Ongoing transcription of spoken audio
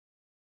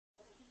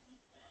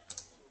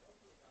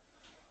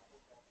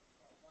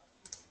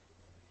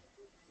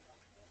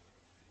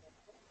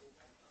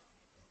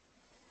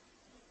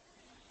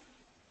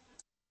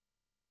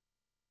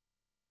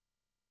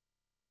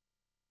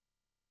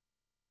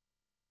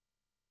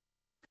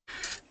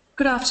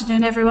Good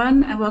afternoon,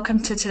 everyone, and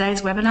welcome to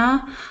today's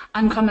webinar,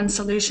 Uncommon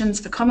Solutions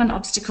for Common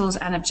Obstacles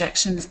and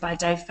Objections by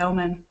Dave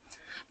Fellman.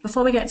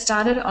 Before we get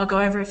started, I'll go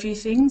over a few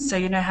things so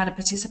you know how to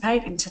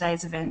participate in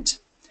today's event.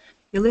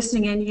 You're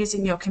listening in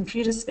using your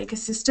computer speaker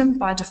system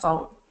by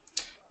default.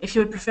 If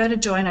you would prefer to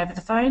join over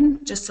the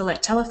phone, just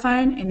select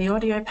telephone in the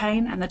audio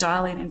pane and the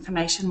dial-in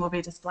information will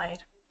be displayed.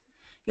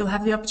 You'll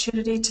have the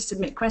opportunity to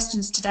submit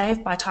questions to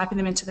Dave by typing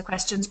them into the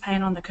questions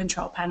pane on the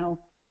control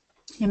panel.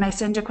 You may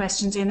send your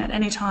questions in at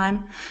any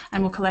time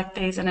and we'll collect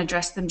these and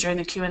address them during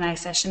the Q&A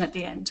session at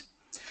the end.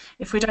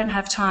 If we don't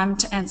have time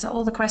to answer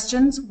all the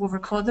questions, we'll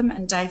record them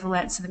and Dave will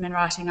answer them in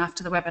writing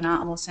after the webinar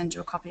and we'll send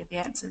you a copy of the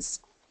answers.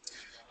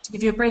 To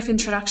give you a brief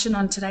introduction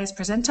on today's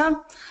presenter,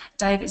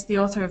 Dave is the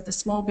author of the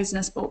small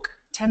business book,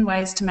 10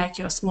 Ways to Make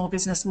Your Small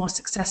Business More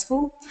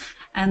Successful,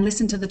 and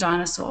Listen to the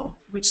Dinosaur,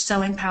 which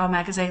Selling Power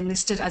magazine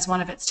listed as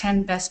one of its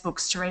 10 best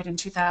books to read in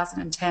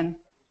 2010.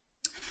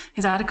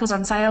 His articles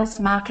on sales,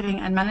 marketing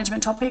and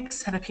management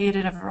topics have appeared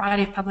in a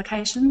variety of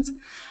publications,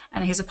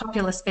 and he's a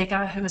popular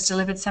speaker who has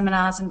delivered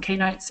seminars and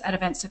keynotes at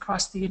events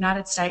across the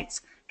United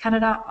States,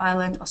 Canada,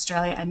 Ireland,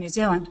 Australia and New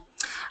Zealand.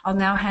 I'll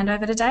now hand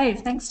over to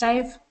Dave. Thanks,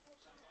 Dave.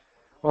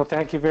 Well,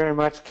 thank you very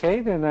much,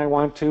 Kate, and I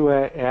want to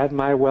add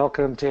my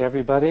welcome to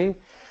everybody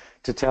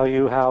to tell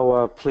you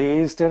how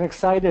pleased and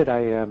excited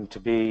I am to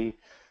be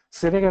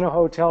sitting in a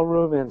hotel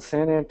room in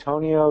San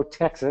Antonio,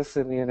 Texas,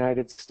 in the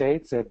United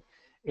States at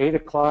 8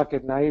 o'clock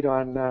at night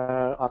on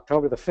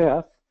October the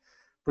 5th,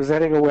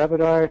 presenting a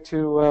webinar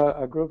to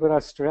a group in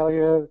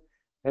Australia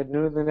at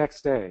noon the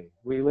next day.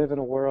 We live in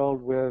a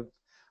world with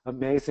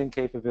amazing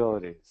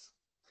capabilities.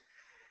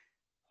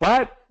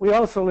 But we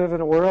also live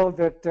in a world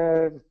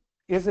that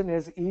isn't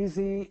as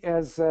easy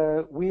as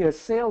we as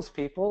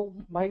salespeople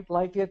might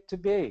like it to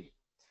be.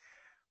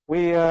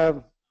 We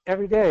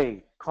every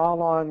day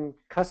call on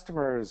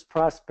customers,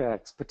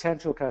 prospects,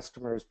 potential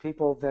customers,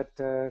 people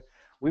that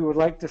we would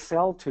like to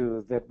sell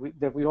to,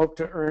 that we hope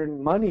to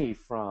earn money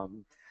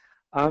from,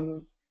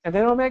 and they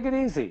don't make it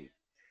easy.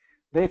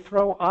 They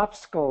throw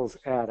obstacles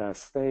at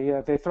us.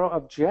 They throw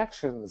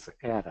objections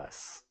at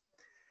us.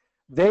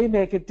 They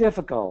make it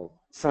difficult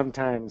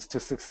sometimes to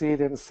succeed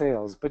in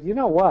sales. But you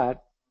know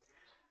what?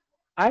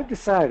 I've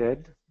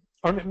decided,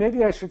 or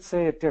maybe I should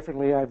say it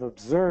differently, I've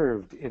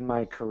observed in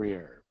my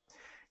career,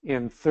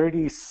 in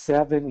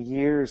 37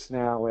 years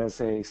now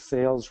as a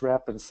sales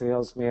rep and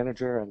sales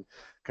manager and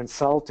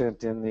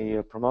consultant in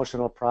the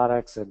promotional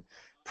products and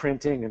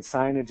printing and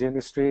signage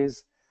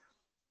industries,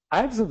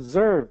 I've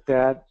observed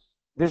that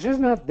there's just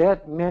not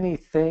that many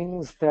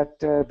things that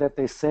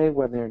they say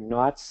when they're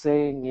not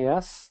saying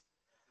yes.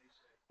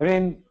 I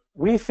mean,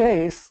 we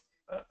face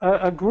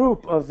a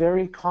group of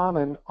very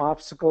common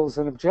obstacles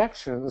and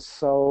objections,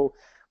 so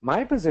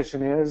my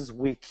position is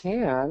we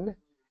can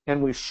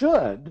and we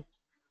should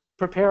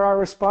prepare our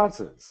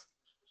responses.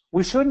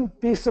 We shouldn't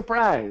be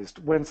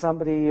surprised when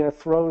somebody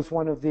throws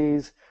one of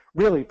these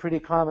really pretty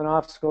common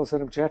obstacles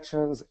and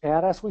objections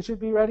at us. We should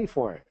be ready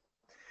for it.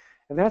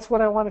 And that's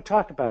what I want to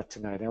talk about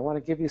tonight. I want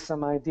to give you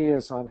some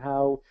ideas on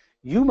how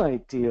you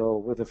might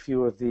deal with a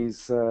few of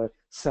these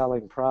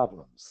selling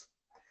problems.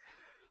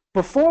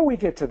 Before we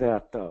get to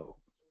that, though,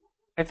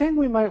 I think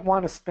we might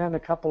want to spend a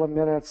couple of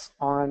minutes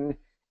on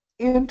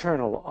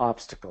internal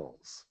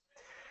obstacles.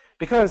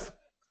 Because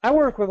I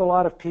work with a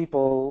lot of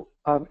people,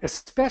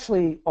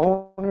 especially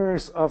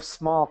owners of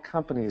small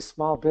companies,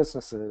 small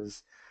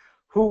businesses,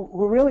 who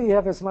really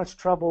have as much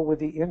trouble with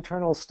the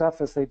internal stuff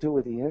as they do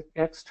with the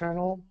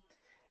external.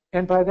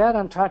 And by that,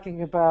 I'm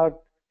talking about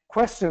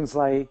questions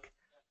like,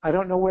 I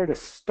don't know where to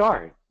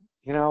start,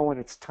 you know, when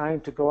it's time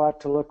to go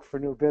out to look for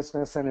new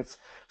business, and it's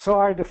so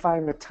hard to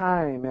find the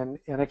time,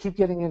 and I keep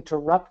getting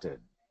interrupted.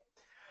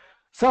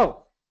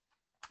 So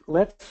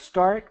let's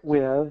start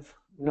with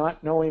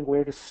not knowing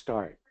where to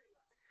start.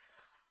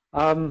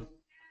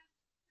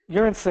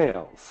 You're in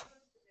sales,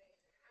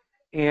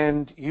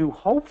 and you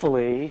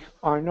hopefully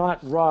are not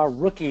raw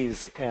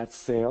rookies at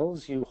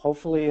sales. You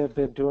hopefully have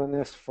been doing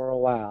this for a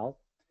while,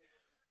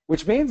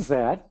 which means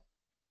that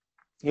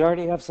you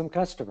already have some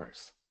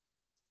customers.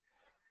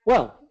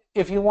 Well,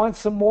 if you want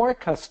some more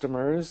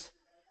customers,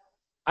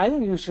 I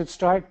think you should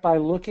start by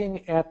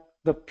looking at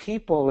the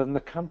people and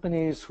the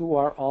companies who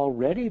are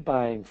already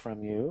buying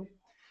from you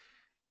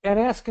and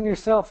asking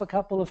yourself a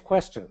couple of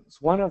questions.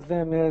 One of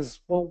them is,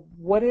 well,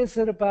 what is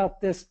it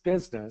about this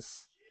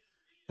business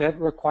that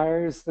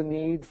requires the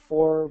need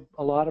for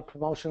a lot of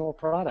promotional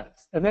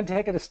products? And then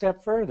take it a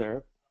step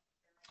further.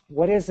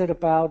 What is it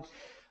about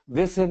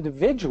this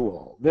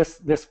individual,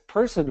 this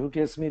person who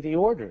gives me the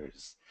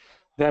orders,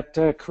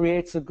 that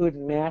creates a good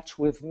match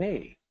with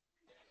me?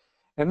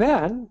 And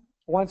then,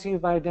 once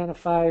you've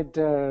identified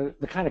the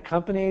kind of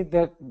company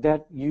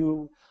that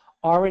you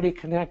already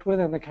connect with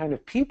and the kind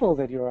of people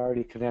that you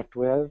already connect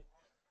with,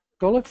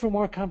 go look for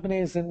more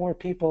companies and more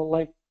people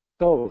like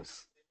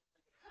those.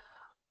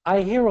 I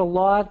hear a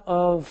lot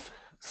of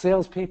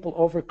salespeople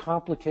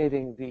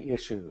overcomplicating the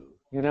issue.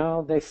 You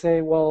know, they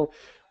say, well,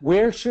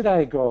 where should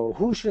I go?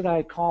 Who should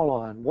I call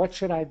on? What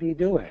should I be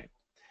doing?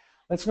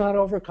 Let's not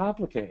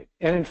overcomplicate.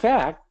 And in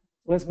fact,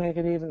 let's make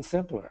it even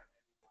simpler.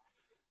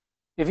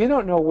 If you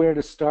don't know where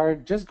to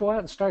start, just go out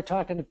and start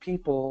talking to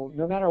people,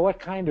 no matter what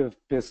kind of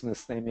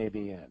business they may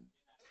be in.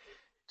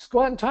 Just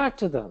go out and talk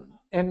to them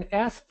and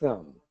ask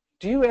them,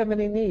 do you have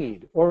any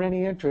need or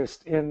any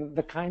interest in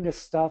the kind of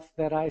stuff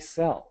that I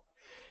sell?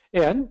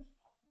 And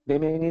they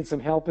may need some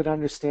help in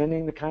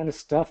understanding the kind of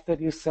stuff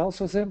that you sell,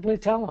 so simply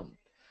tell them,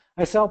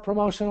 I sell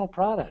promotional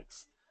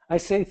products. I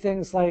sell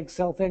things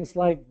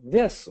like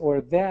this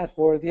or that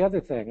or the other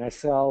thing. I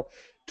sell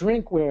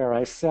drinkware.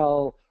 I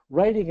sell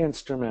writing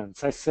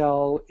instruments. I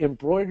sell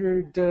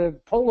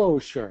embroidered polo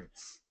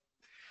shirts.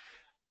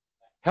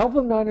 Help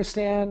them to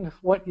understand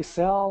what you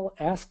sell.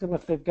 Ask them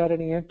if they've got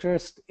any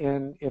interest.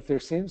 And if there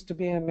seems to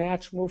be a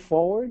match, move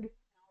forward.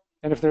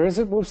 And if there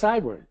isn't, move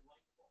sideward.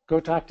 Go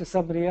talk to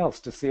somebody else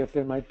to see if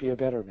there might be a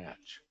better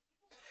match.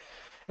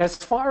 As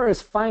far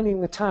as finding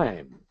the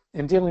time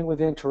and dealing with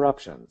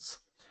interruptions,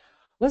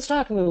 let's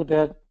talk a little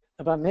bit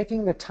about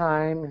making the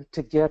time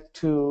to get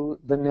to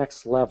the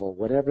next level,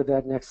 whatever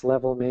that next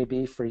level may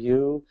be for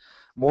you.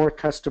 More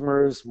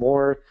customers,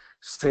 more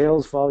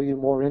sales volume,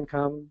 more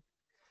income.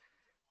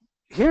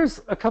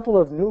 Here's a couple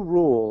of new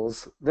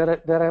rules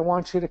that I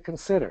want you to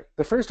consider.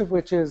 The first of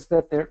which is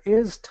that there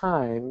is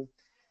time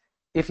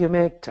if you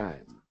make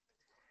time.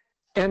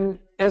 And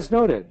as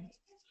noted,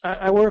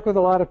 I work with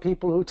a lot of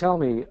people who tell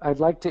me, I'd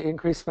like to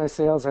increase my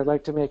sales, I'd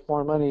like to make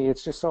more money.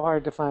 It's just so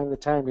hard to find the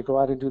time to go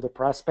out and do the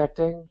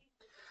prospecting.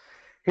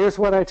 Here's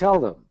what I tell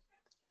them.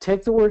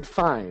 Take the word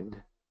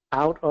find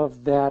out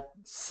of that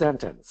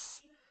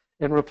sentence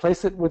and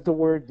replace it with the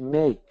word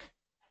make,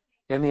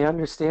 and the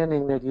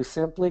understanding that you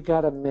simply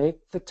got to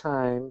make the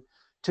time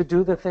to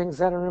do the things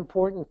that are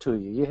important to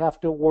you. You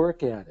have to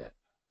work at it.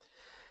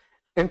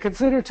 And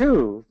consider,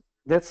 too,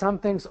 that some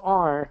things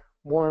are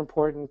more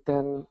important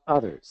than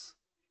others.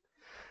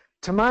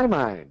 To my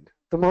mind,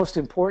 the most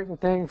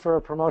important thing for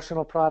a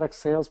promotional product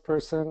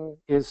salesperson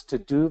is to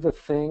do the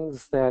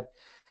things that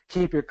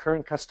keep your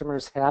current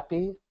customers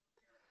happy,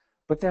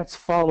 but that's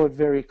followed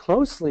very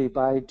closely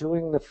by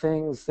doing the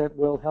things that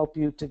will help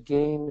you to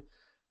gain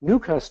new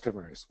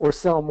customers or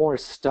sell more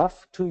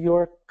stuff to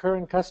your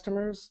current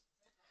customers.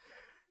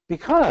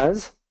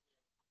 Because,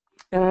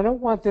 and I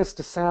don't want this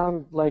to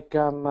sound like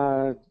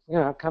I'm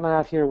coming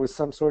out here with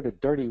some sort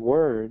of dirty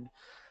word,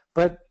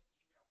 but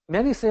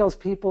many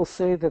salespeople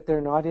say that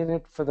they're not in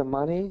it for the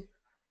money.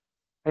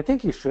 I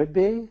think you should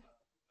be.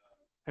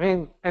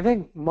 I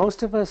think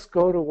most of us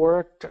go to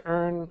work to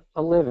earn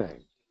a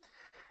living.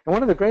 And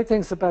one of the great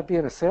things about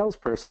being a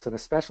salesperson,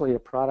 especially a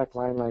product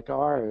line like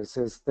ours,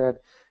 is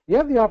that you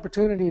have the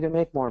opportunity to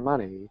make more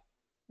money.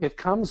 It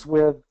comes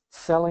with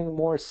selling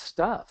more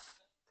stuff.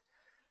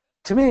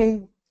 To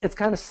me, it's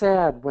kind of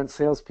sad when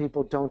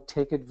salespeople don't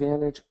take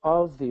advantage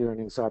of the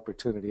earnings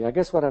opportunity. I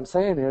guess what I'm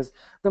saying is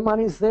the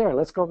money's there.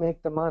 Let's go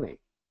make the money.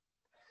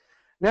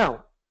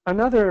 Now,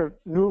 another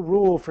new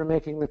rule for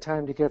making the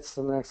time to get to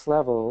the next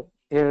level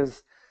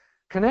is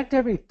connect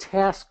every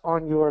task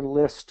on your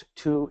list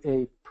to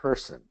a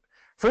person.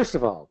 First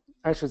of all,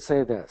 I should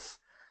say this.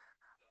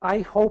 I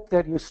hope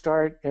that you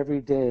start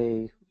every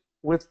day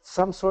with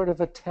some sort of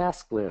a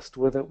task list,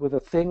 with a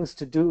things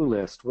to do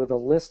list, with a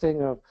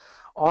listing of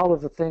all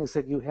of the things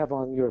that you have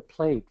on your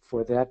plate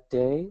for that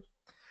day.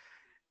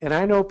 And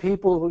I know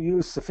people who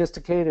use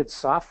sophisticated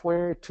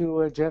software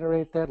to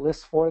generate that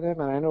list for them,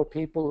 and I know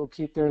people who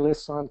keep their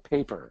lists on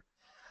paper.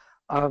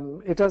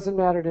 It doesn't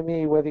matter to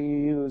me whether you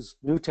use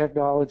new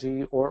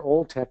technology or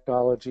old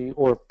technology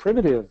or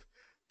primitive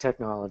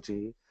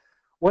technology.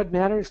 What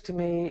matters to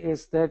me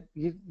is that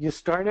you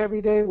start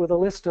every day with a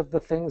list of the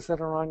things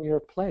that are on your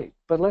plate.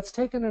 But let's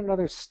take it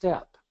another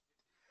step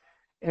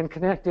and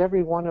connect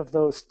every one of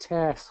those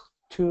tasks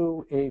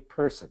to a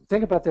person.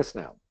 Think about this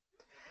now.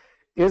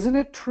 Isn't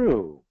it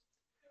true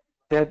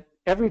that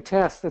every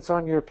task that's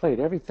on your plate,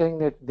 everything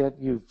that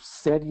you've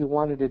said you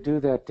wanted to do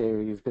that day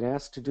or you've been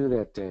asked to do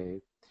that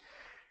day,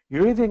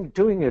 you're either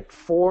doing it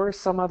for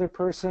some other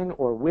person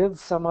or with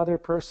some other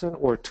person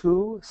or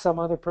to some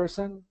other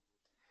person?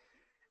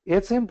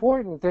 It's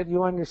important that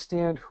you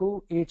understand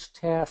who each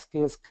task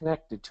is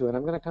connected to, and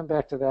I'm going to come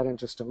back to that in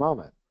just a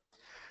moment.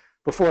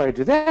 Before I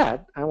do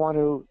that, I want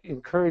to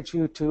encourage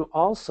you to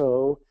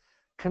also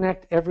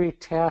connect every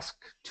task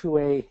to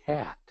a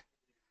hat.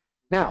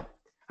 Now,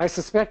 I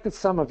suspect that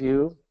some of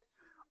you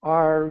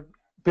are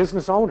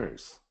business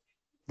owners,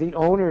 the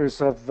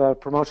owners of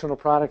promotional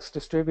products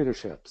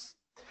distributorships,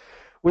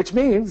 which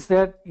means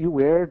that you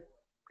wear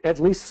at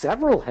least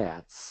several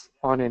hats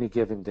on any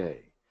given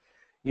day.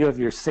 You have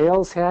your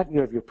sales hat, you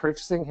have your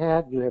purchasing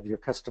hat, you have your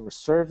customer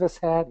service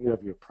hat, you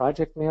have your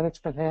project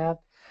management hat,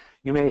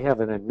 you may have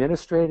an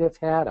administrative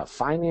hat, a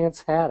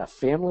finance hat, a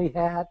family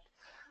hat.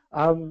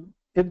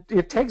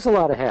 It takes a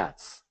lot of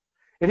hats,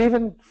 and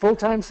even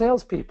full-time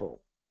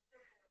salespeople.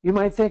 You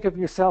might think of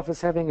yourself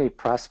as having a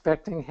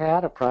prospecting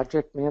hat, a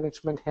project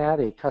management hat,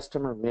 a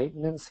customer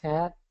maintenance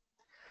hat.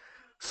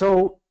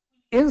 So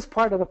as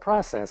part of the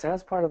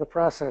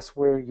process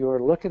where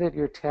you're looking at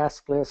your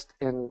task list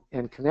and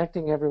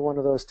connecting every one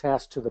of those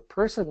tasks to the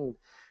person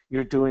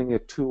you're doing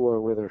it to or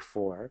with or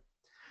for,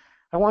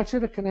 I want you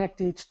to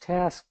connect each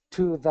task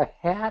to the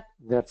hat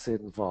that's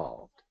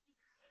involved.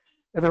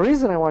 And the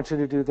reason I want you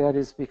to do that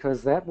is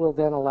because that will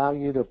then allow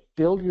you to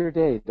build your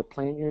day, to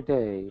plan your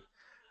day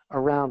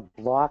around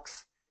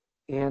blocks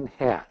and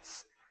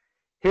hats.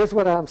 Here's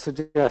what I'm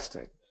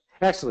suggesting.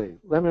 Actually,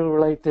 let me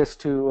relate this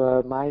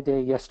to my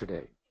day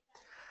yesterday.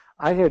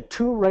 I had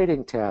 2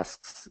 writing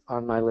tasks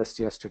on my list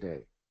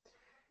yesterday.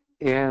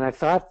 And I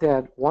thought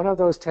that one of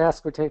those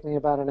tasks would take me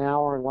about an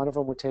hour and one of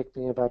them would take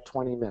me about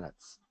 20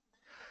 minutes.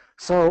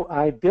 So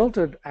I built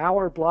an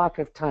hour block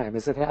of time.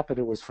 As it happened,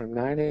 it was from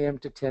 9 a.m.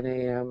 to 10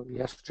 a.m.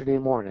 yesterday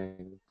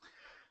morning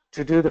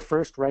to do the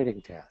first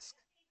writing task.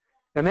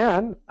 And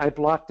then I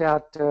blocked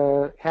out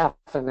half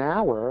an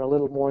hour, a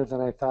little more than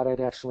I thought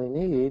I'd actually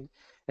need,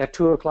 at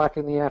 2 o'clock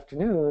in the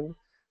afternoon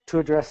to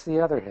address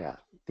the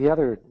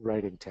other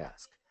writing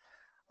task.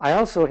 I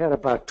also had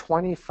about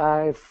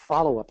 25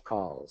 follow-up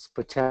calls,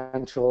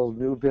 potential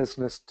new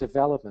business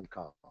development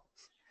calls.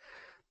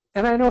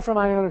 And I know from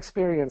my own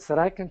experience that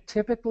I can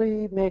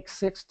typically make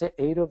 6 to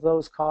 8 of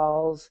those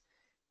calls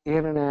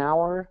in an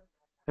hour.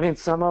 I mean,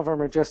 some of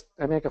them are just,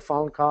 I make a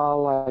phone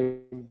call,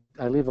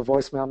 I leave a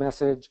voicemail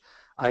message,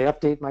 I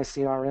update my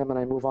CRM, and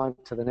I move on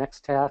to the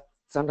next task.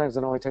 Sometimes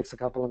it only takes a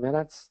couple of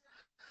minutes.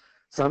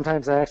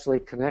 Sometimes I actually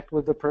connect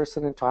with the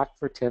person and talk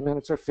for 10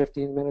 minutes or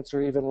 15 minutes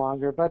or even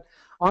longer, but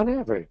on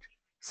average,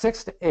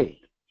 6 to 8.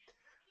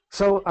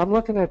 So I'm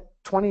looking at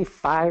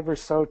 25 or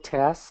so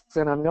tasks,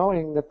 and I'm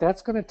knowing that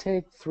that's going to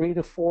take 3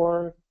 to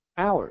 4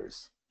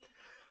 hours.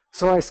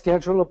 So I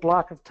schedule a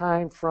block of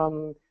time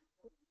from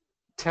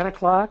 10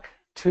 o'clock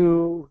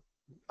to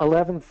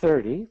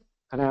 11:30,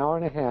 an hour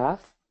and a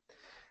half,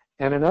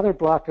 and another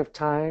block of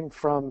time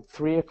from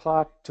 3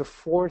 o'clock to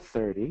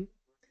 4:30.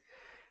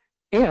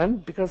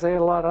 And because I had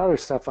a lot of other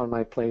stuff on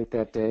my plate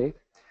that day,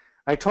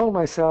 I told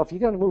myself, you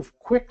got to move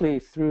quickly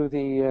through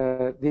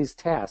these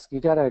tasks. You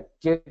got to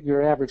get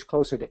your average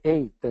closer to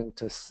 8 than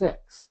to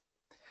 6.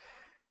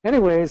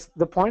 Anyways,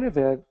 the point of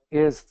it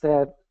is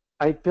that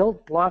I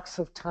built blocks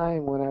of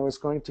time when I was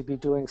going to be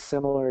doing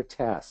similar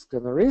tasks.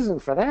 And the reason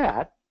for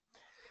that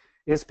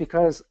is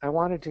because I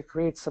wanted to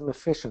create some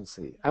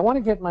efficiency. I want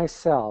to get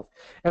myself,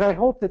 and I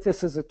hope that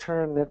this is a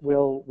term that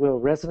will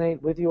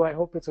resonate with you. I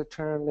hope it's a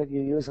term that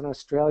you use in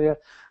Australia.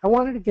 I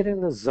wanted to get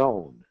in the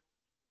zone.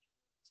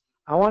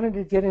 I wanted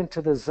to get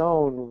into the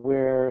zone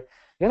where,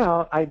 you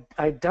know,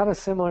 I'd done a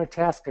similar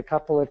task a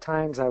couple of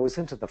times. I was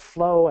into the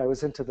flow. I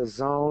was into the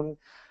zone.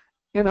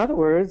 In other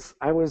words,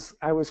 I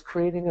was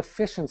creating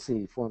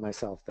efficiency for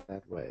myself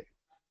that way.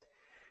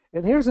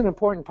 And here's an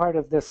important part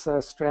of this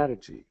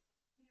strategy.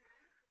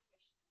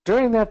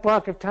 During that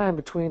block of time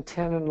between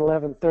 10 and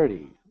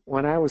 11:30,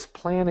 when I was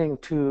planning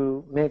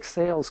to make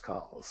sales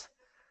calls,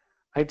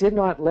 I did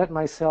not let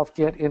myself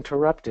get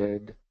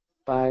interrupted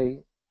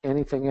by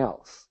anything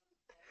else.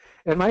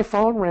 And my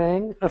phone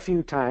rang a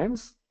few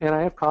times, and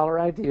I have caller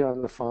ID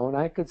on the phone.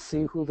 I could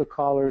see who the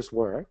callers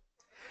were.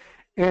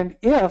 And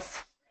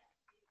if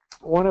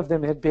one of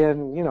them had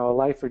been, you know, a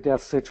life or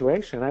death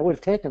situation, I would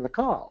have taken the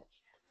call.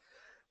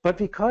 But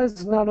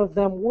because none of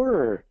them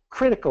were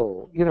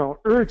critical, you know,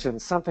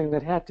 urgent, something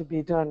that had to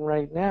be done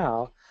right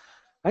now,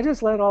 I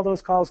just let all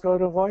those calls go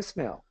to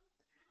voicemail.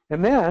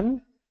 And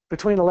then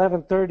between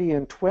 11:30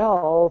 and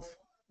 12,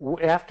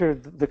 after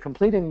the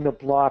completing the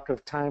block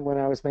of time when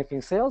I was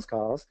making sales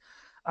calls,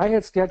 I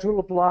had scheduled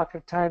a block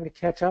of time to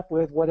catch up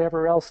with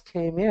whatever else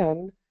came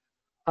in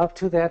up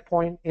to that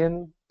point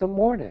in the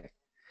morning.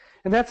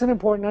 And that's an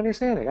important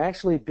understanding. I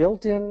actually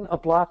built in a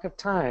block of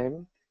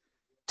time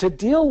to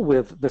deal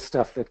with the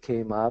stuff that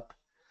came up,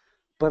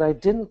 but I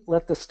didn't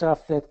let the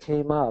stuff that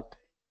came up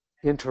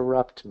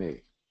interrupt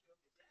me.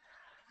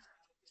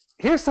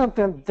 Here's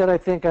something that I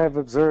think I've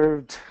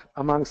observed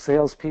among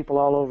salespeople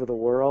all over the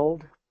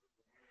world.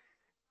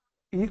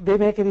 They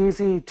make it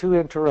easy to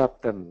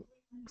interrupt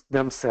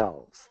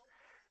themselves.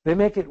 They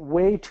make it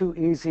way too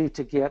easy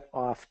to get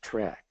off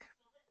track.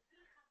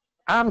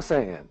 I'm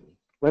saying,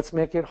 let's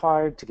make it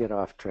hard to get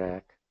off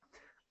track.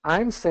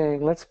 I'm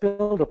saying, let's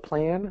build a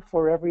plan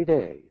for every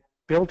day,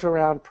 built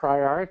around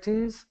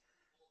priorities,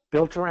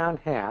 built around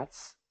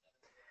hats,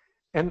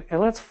 and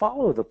let's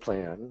follow the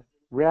plan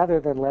rather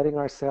than letting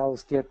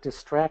ourselves get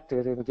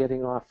distracted and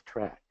getting off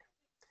track.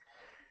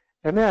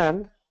 And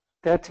then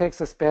that takes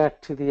us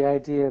back to the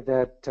idea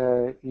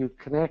that you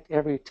connect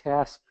every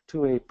task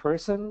to a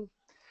person,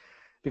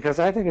 because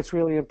I think it's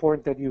really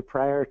important that you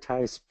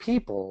prioritize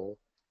people,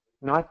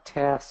 not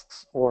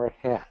tasks or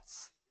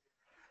hats.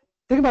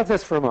 Think about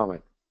this for a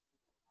moment.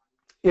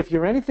 If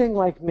you're anything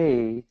like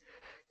me,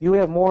 you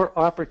have more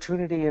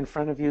opportunity in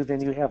front of you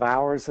than you have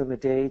hours in the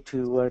day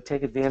to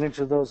take advantage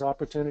of those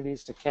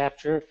opportunities, to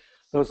capture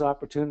those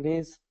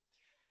opportunities.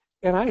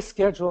 And I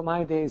schedule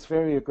my days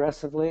very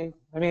aggressively.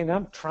 I mean,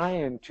 I'm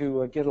trying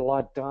to get a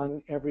lot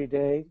done every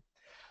day.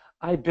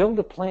 I build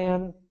a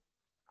plan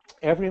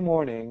every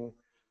morning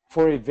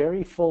for a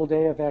very full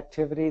day of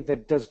activity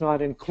that does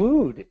not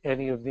include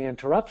any of the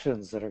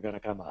interruptions that are going to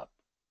come up.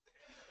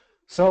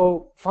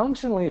 So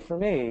functionally for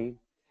me,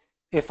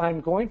 if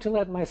I'm going to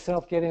let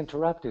myself get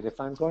interrupted, if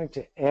I'm going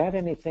to add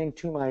anything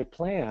to my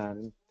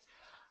plan,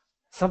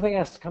 something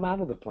has to come out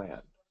of the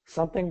plan.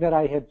 Something that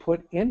I had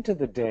put into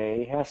the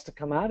day has to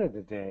come out of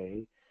the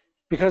day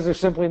because there's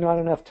simply not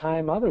enough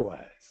time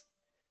otherwise.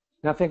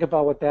 Now think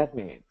about what that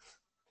means.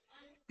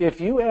 If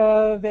you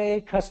have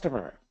a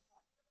customer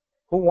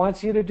who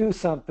wants you to do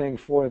something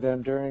for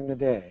them during the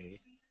day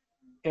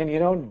and you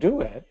don't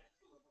do it,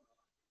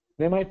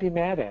 they might be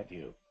mad at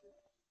you.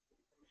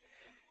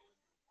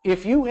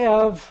 If you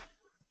have,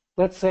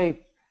 let's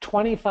say,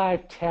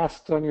 25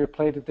 tasks on your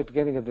plate at the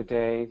beginning of the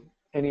day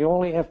and you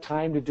only have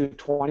time to do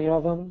 20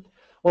 of them,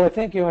 well, I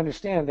think you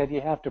understand that you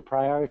have to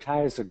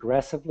prioritize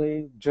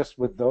aggressively just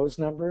with those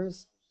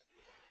numbers.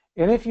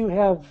 And if you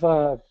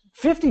have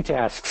 50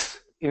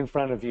 tasks in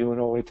front of you and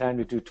only time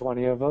to do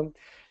 20 of them,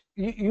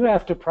 you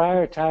have to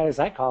prioritize,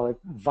 I call it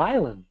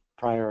violent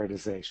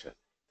prioritization.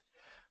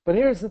 But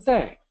here's the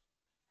thing.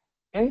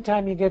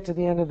 Anytime you get to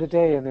the end of the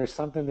day and there's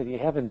something that you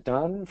haven't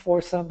done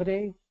for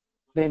somebody,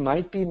 they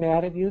might be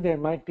mad at you, there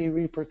might be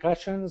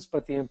repercussions,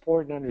 but the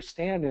important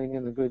understanding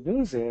and the good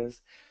news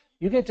is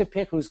you get to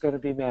pick who's going to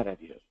be mad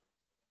at you.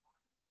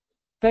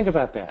 Think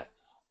about that.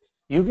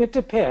 You get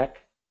to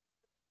pick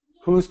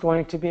who's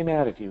going to be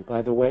mad at you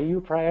by the way you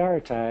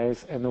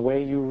prioritize and the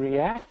way you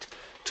react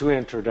to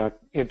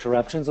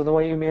interruptions and the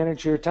way you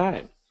manage your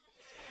time.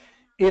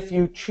 If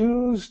you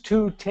choose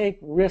to take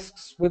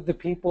risks with the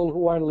people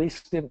who are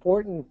least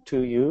important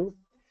to you,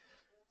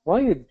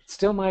 well, you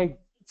still might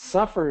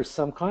suffer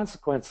some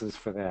consequences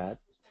for that,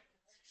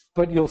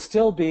 but you'll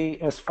still be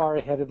as far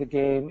ahead of the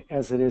game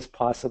as it is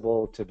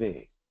possible to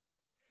be.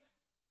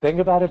 Think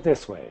about it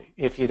this way.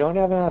 If you don't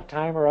have enough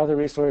time or other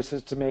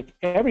resources to make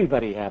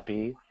everybody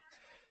happy,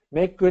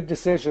 make good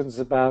decisions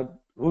about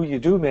who you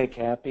do make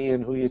happy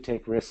and who you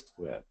take risks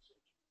with.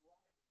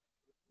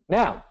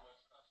 Now,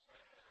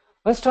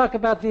 let's talk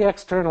about the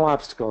external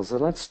obstacles,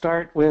 and let's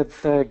start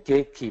with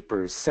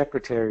gatekeepers,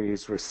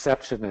 secretaries,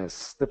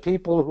 receptionists, the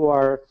people who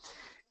are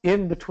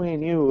in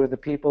between you and the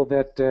people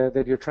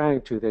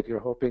that you're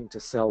hoping to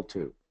sell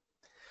to.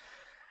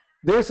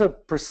 There's a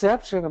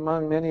perception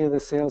among many of the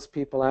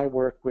salespeople I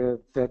work with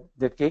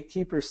that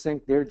gatekeepers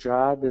think their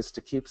job is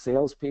to keep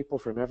salespeople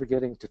from ever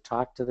getting to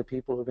talk to the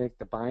people who make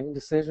the buying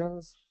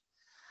decisions.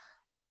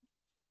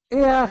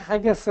 Yeah, I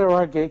guess there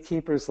are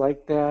gatekeepers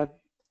like that.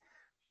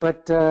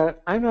 But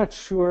I'm not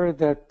sure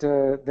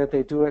that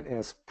they do it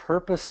as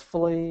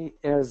purposefully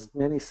as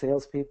many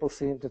salespeople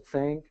seem to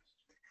think.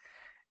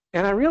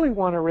 And I really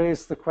want to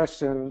raise the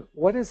question,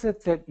 what is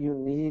it that you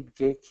need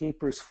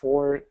gatekeepers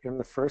for in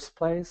the first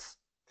place?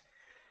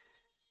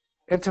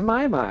 And to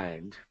my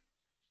mind,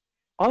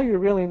 all you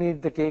really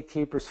need the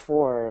gatekeepers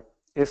for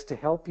is to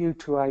help you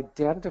to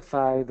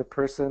identify the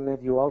person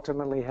that you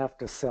ultimately have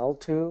to sell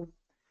to.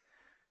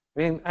 I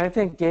mean, I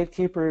think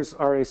gatekeepers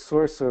are a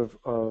source of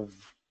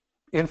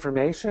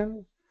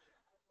information,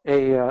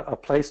 a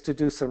place to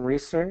do some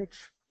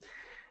research.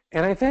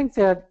 And I think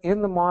that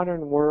in the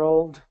modern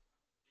world,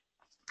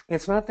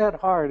 it's not that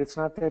hard, it's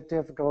not that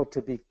difficult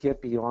to get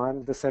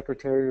beyond the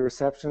secretary or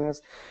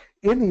receptionist.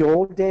 In the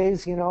old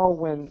days, you know,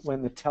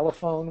 when the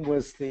telephone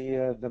was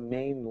the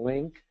main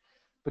link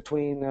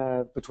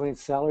between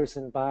sellers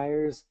and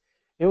buyers,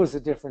 it was a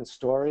different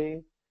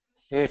story.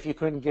 If you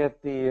couldn't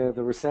get the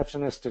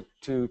receptionist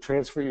to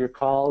transfer your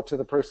call to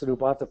the person who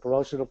bought the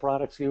promotional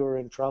products, you were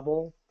in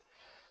trouble.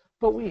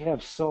 But we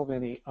have so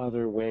many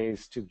other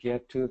ways to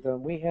get to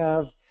them. We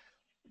have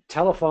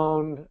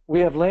telephone,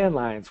 we have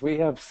landlines, we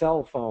have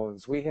cell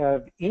phones, we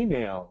have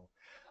email,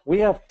 we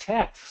have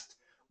text,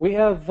 we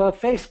have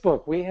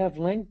Facebook, we have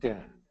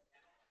LinkedIn.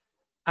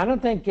 I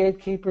don't think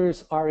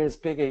gatekeepers are as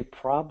big a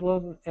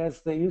problem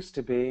as they used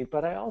to be,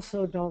 but I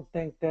also don't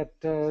think that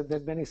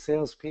many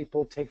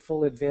salespeople take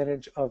full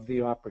advantage of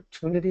the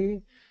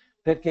opportunity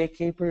that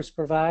gatekeepers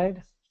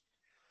provide.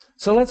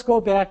 So let's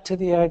go back to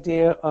the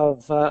idea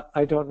of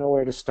I don't know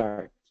where to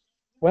start.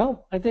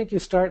 Well, I think you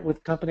start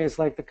with companies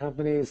like the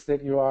companies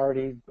that you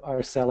already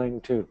are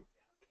selling to.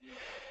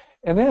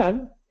 And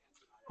then,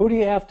 who do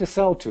you have to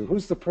sell to?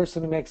 Who's the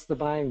person who makes the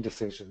buying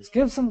decisions?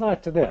 Give some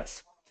thought to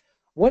this.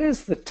 What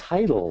is the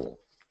title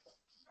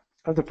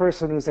of the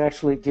person who's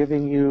actually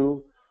giving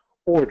you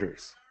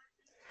orders?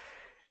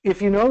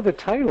 If you know the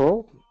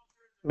title,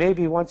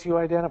 maybe once you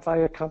identify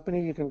a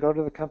company, you can go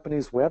to the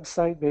company's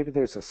website. Maybe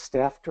there's a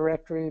staff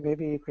directory.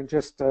 Maybe you can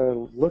just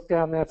look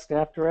down that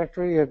staff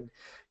directory and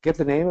get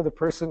the name of the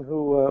person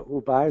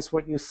who buys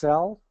what you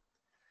sell.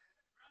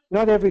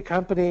 Not every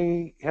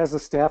company has a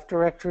staff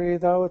directory,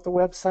 though, at the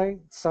website.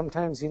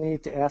 Sometimes you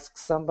need to ask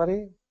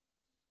somebody.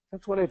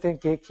 That's what I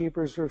think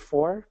gatekeepers are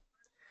for.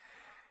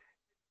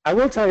 I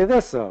will tell you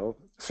this, though.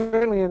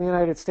 Certainly in the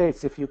United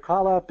States, if you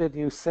call up and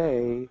you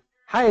say,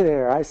 "Hi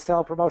there, I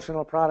sell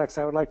promotional products.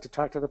 I would like to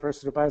talk to the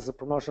person who buys the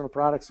promotional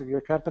products of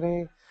your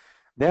company,"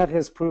 that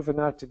has proven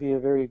not to be a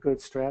very good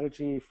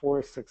strategy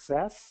for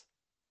success.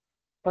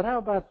 But how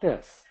about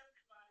this?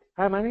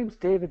 Hi, my name's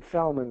David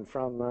Fellman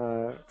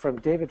from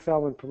David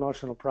Fellman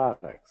Promotional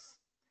Products.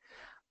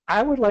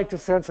 I would like to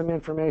send some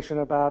information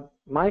about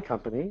my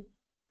company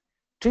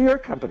to your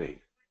company.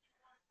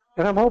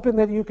 And I'm hoping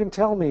that you can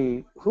tell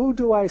me, who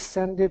do I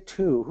send it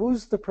to?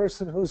 Who's the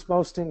person who's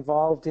most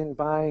involved in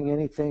buying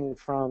anything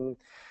from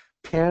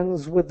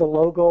pens with the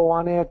logo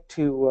on it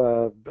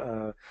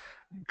to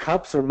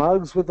cups or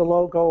mugs with the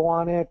logo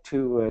on it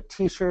to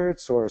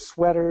t-shirts or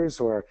sweaters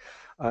or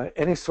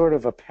any sort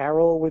of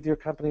apparel with your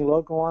company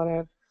logo on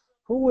it?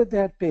 Who would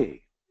that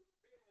be?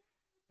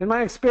 In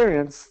my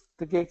experience,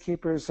 the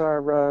gatekeepers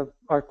are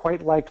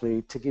quite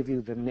likely to give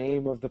you the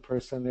name of the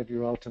person that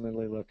you're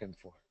ultimately looking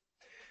for.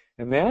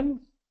 And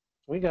then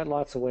we got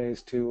lots of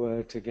ways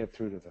to get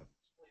through to them.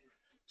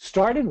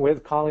 Starting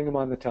with calling them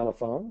on the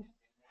telephone.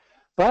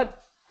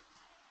 But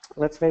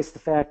let's face the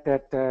fact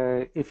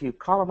that if you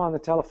call them on the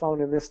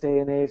telephone in this day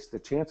and age, the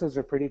chances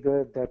are pretty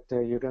good that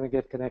you're going to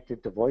get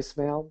connected to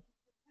voicemail.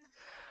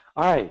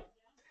 All right.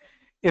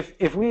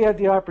 If we had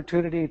the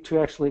opportunity to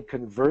actually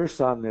converse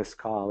on this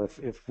call,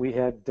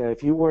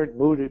 if you weren't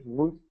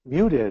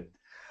muted,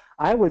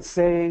 I would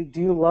say, do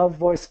you love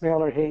voicemail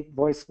or hate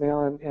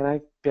voicemail? And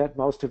I bet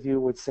most of you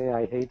would say,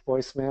 I hate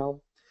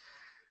voicemail.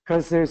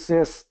 Because there's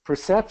this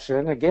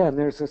perception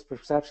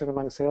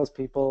among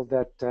salespeople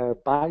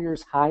that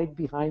buyers hide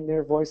behind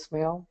their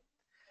voicemail.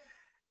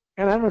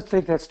 And I don't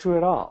think that's true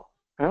at all.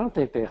 I don't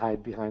think they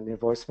hide behind their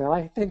voicemail.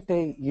 I think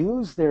they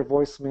use their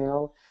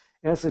voicemail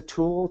as a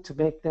tool to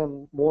make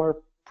them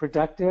more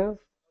productive.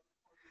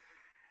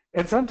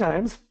 And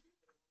sometimes,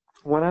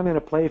 when I'm in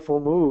a playful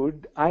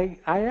mood, I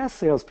ask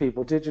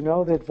salespeople, did you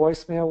know that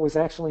voicemail was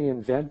actually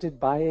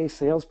invented by a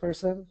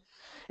salesperson?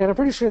 And I'm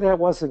pretty sure that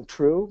wasn't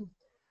true.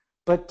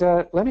 But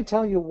let me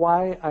tell you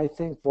why I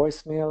think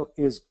voicemail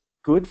is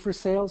good for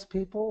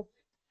salespeople.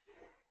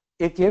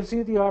 It gives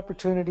you the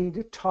opportunity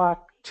to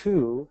talk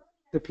to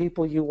the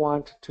people you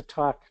want to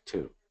talk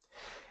to.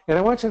 And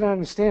I want you to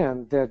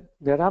understand that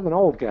I'm an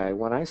old guy.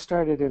 When I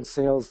started in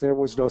sales, there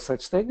was no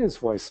such thing as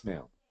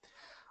voicemail.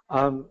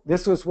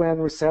 This was when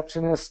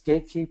receptionists,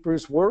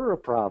 gatekeepers were a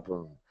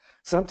problem.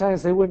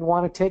 Sometimes they wouldn't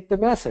want to take the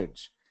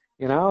message,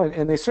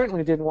 and they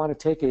certainly didn't want to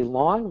take a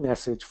long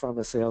message from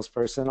a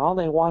salesperson. All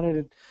they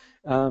wanted,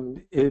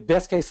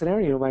 best case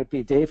scenario, might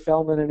be Dave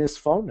Fellman and his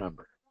phone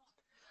number.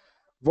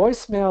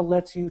 Voicemail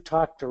lets you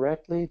talk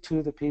directly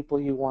to the people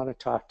you want to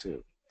talk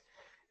to.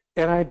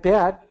 And I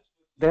bet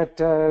that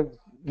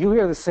you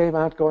hear the same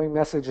outgoing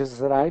messages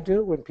that I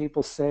do when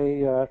people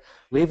say,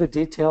 leave a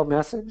detailed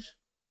message.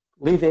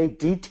 Leave a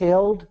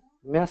detailed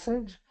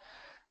message.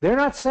 They're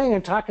not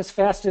saying talk as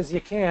fast as you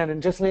can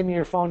and just leave me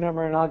your phone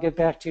number and I'll get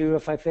back to you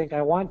if I think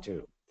I want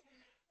to.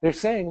 They're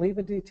saying leave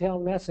a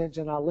detailed message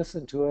and I'll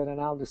listen to it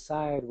and I'll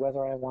decide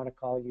whether I want to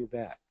call you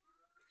back.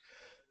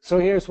 So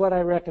here's what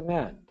I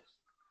recommend.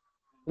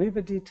 Leave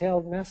a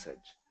detailed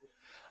message.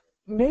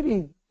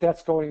 Maybe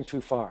that's going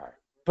too far.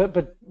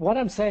 But what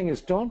I'm saying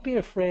is, don't be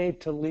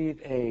afraid to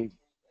leave a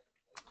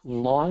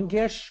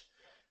longish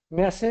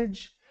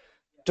message.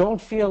 Don't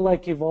feel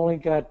like you've only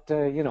got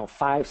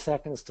 5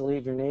 seconds to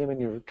leave your name and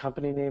your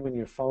company name and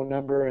your phone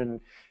number,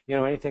 and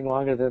anything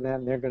longer than that,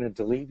 and they're going to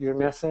delete your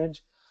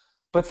message.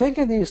 But think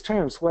in these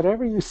terms: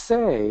 whatever you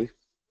say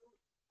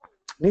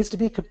needs to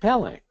be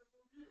compelling.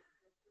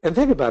 And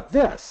think about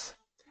this: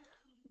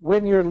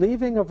 when you're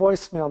leaving a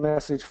voicemail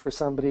message for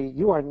somebody,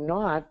 you are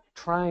not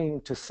trying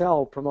to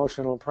sell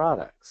promotional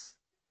products.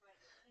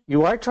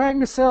 You are trying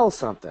to sell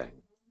something.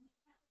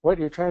 What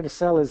you're trying to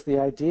sell is the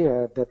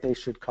idea that they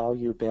should call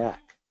you back.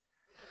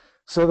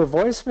 So the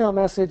voicemail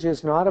message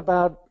is not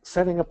about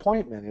setting an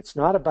appointment. It's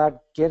not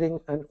about getting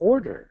an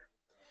order.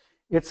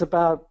 It's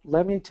about,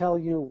 let me tell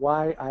you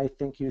why I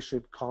think you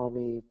should call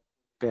me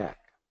back.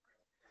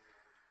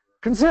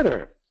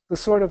 Consider the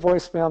sort of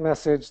voicemail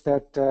message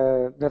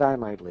that I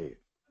might leave.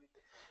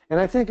 And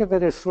I think of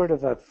it as sort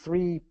of a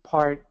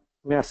 3-part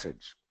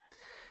message.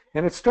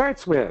 And it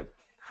starts with,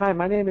 hi,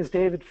 my name is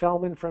David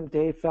Fellman from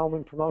Dave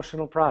Fellman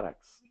Promotional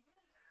Products.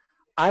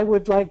 I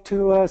would like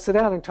to sit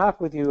down and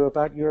talk with you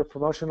about your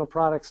promotional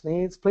products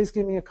needs. Please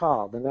give me a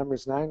call. The number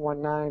is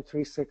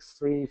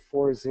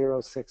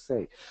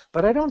 919-363-4068.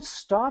 But I don't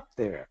stop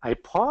there. I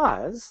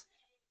pause,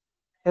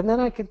 and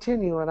then I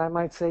continue, and I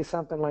might say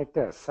something like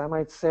this. I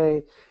might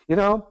say,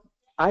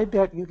 I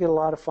bet you get a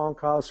lot of phone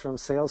calls from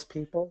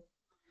salespeople.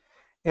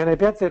 And I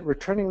bet that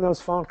returning those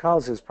phone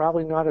calls is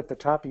probably not at the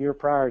top of your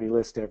priority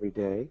list every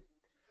day.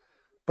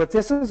 But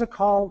this is a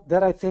call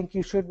that I think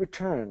you should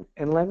return.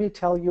 And let me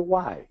tell you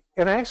why.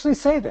 And I actually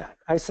say that.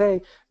 I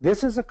say,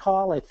 this is a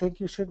call I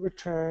think you should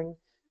return.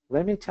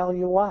 Let me tell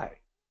you why.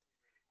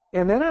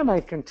 And then I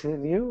might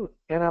continue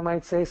and I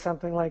might say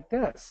something like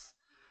this.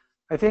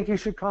 I think you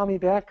should call me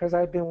back because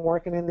I've been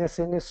working in this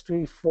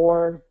industry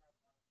for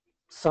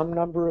some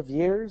number of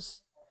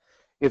years.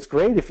 It's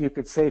great if you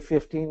could say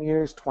 15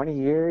 years, 20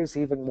 years,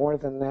 even more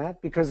than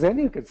that, because then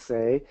you could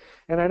say,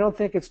 and I don't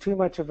think it's too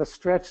much of a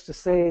stretch to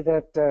say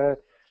that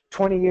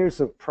 20 years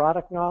of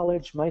product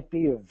knowledge might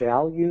be of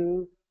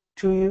value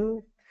to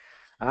you.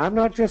 I'm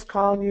not just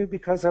calling you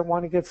because I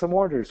want to get some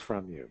orders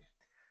from you.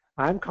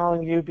 I'm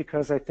calling you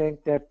because I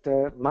think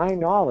that my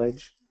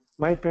knowledge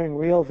might bring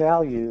real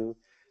value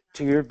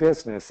to your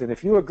business. And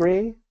if you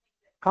agree,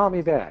 call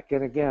me back.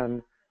 And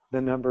again, the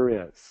number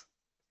is.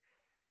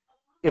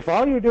 If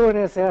all you're doing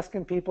is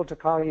asking people to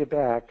call you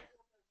back,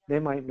 they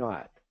might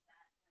not.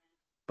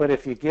 But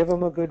if you give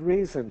them a good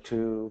reason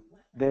to,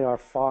 they are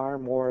far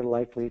more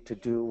likely to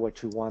do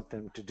what you want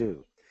them to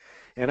do.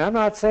 And I'm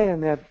not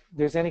saying that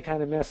there's any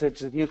kind of message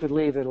that you could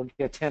leave that'll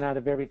get 10 out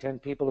of every 10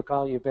 people to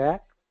call you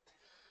back.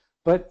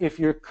 But if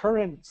your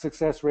current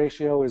success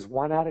ratio is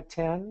 1 out of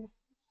 10,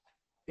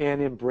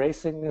 and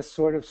embracing this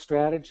sort of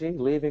strategy,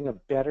 leaving a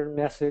better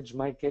message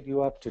might get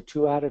you up to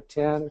 2 out of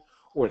 10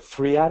 or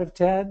 3 out of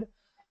 10,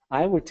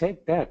 I would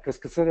take that, because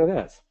consider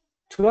this.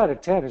 2 out of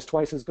 10 is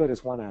twice as good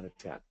as 1 out of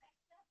 10.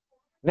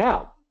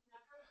 Now,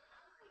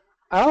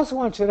 I also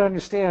want you to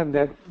understand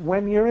that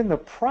when you're in the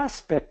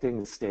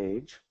prospecting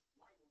stage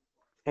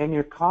and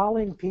you're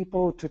calling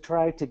people to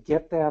try to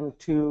get them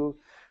to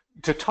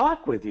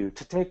talk with you,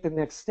 to take the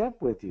next step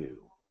with you,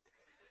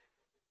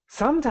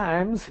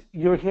 sometimes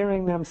you're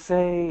hearing them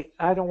say,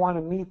 I don't want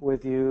to meet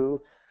with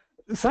you.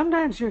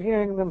 Sometimes you're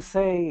hearing them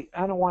say,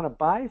 I don't want to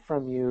buy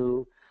from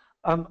you.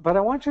 But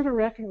I want you to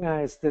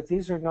recognize that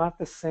these are not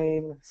the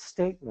same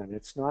statement.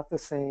 It's not the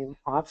same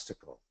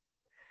obstacle.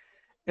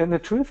 And the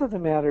truth of the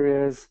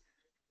matter is,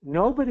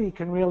 nobody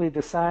can really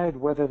decide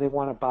whether they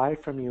want to buy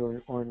from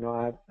you or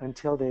not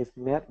until they've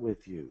met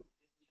with you.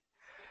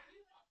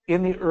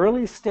 In the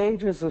early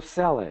stages of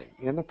selling,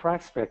 in the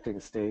prospecting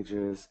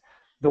stages,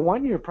 the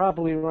one you're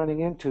probably running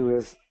into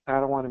is, I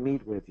don't want to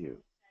meet with you.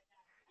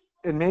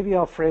 And maybe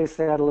I'll phrase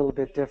that a little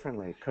bit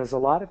differently, because a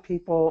lot of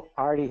people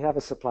already have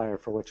a supplier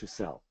for what you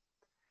sell.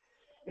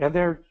 And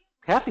they're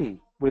happy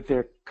with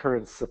their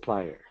current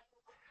supplier.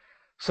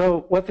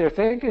 So what they're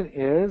thinking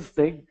is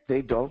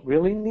they don't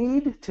really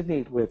need to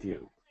meet with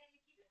you.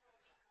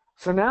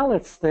 So now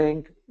let's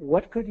think,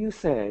 what could you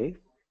say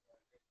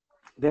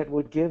that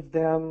would give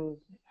them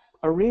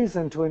a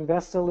reason to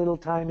invest a little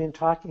time in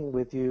talking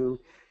with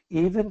you,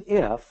 even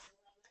if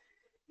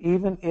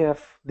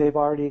they've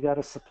already got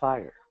a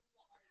supplier?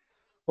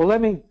 Well,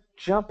 let me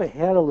jump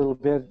ahead a little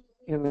bit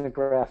in the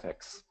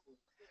graphics.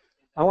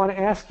 I want to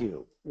ask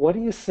you, what do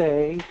you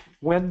say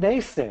when they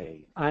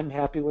say, I'm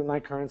happy with my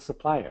current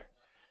supplier?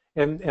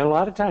 And a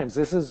lot of times,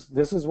 this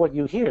is what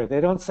you hear. They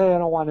don't say, I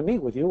don't want to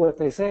meet with you. What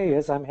they say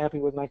is, I'm happy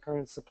with my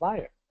current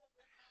supplier.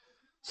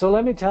 So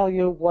let me tell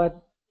you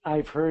what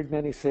I've heard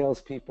many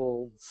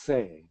salespeople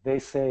say. They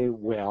say,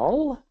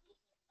 well,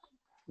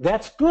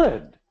 that's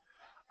good.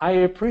 I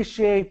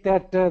appreciate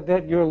that,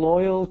 that you're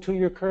loyal to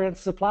your current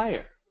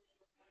supplier.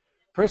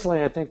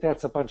 Personally, I think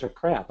that's a bunch of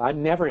crap.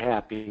 I'm never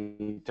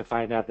happy to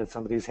find out that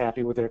somebody's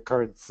happy with their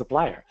current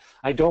supplier.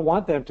 I don't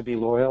want them to be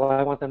loyal.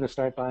 I want them to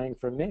start buying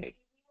from me.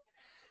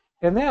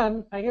 And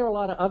then I hear a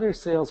lot of other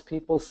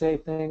salespeople say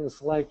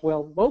things like,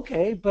 well,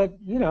 okay, but,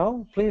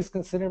 please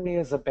consider me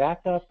as a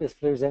backup if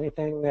there's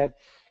anything that,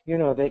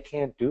 they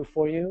can't do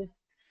for you.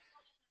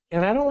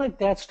 And I don't like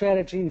that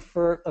strategy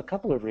for a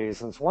couple of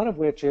reasons. One of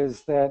which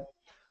is that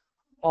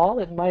all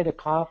it might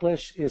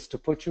accomplish is to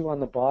put you on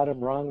the bottom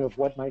rung of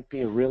what might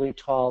be a really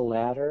tall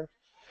ladder.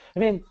 I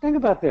mean, think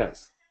about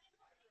this.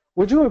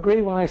 Would you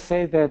agree when I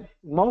say that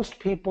most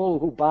people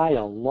who buy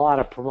a lot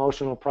of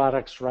promotional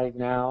products right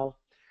now,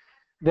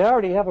 they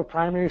already have a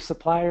primary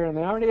supplier and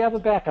they already have a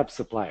backup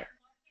supplier?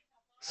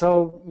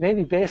 So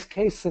maybe best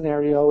case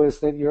scenario is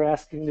that you're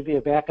asking to be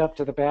a backup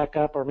to the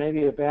backup, or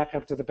maybe a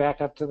backup to the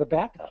backup to the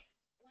backup.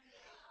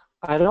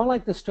 I don't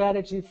like the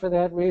strategy for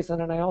that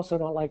reason, and I also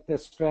don't like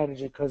this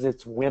strategy because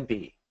it's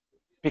wimpy,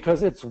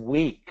 because it's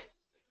weak.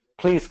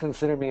 Please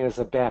consider me as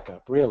a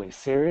backup. Really,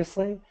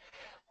 seriously?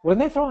 When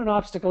they throw an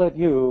obstacle at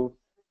you,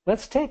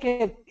 let's take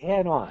it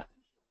head on.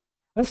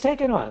 Let's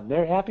take it on.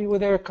 They're happy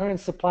with their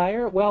current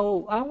supplier.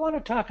 Well, I want to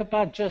talk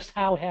about just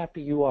how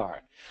happy you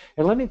are.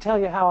 And let me tell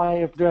you how I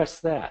address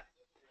that.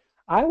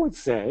 I would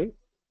say,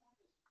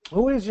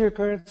 who is your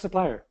current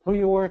supplier? Who are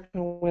you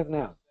working with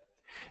now?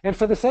 And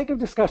for the sake of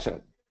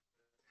discussion,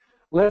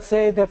 let's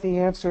say that the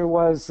answer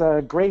was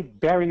Great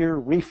Barrier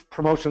Reef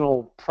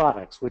Promotional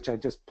Products, which I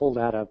just pulled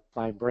out of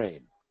my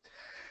brain.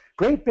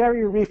 Great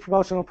Barrier Reef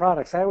Promotional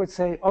Products, I would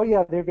say, oh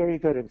yeah, they're very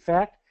good. In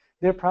fact,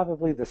 they're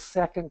probably the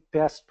second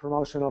best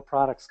promotional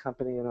products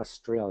company in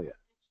Australia.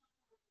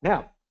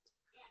 Now,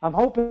 I'm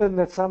hoping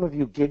that some of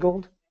you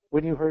giggled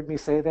when you heard me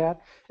say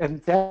that,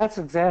 and that's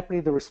exactly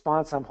the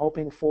response I'm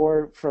hoping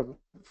for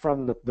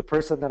from the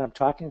person that I'm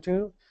talking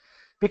to.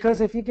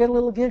 Because if you get a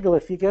little giggle,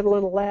 if you get a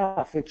little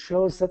laugh, it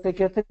shows that they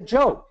get the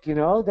joke,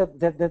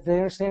 that they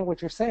understand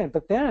what you're saying.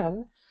 But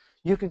then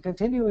you can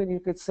continue and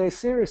you could say,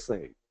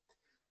 seriously,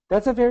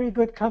 that's a very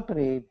good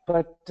company,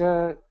 but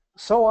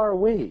so are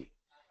we.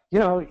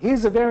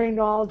 He's a very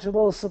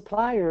knowledgeable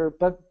supplier,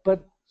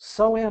 but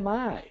so am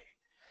I.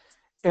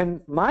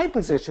 And my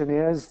position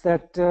is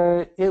that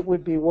it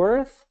would be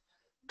worth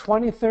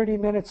 20, 30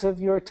 minutes of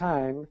your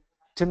time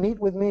to meet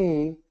with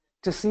me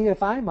to see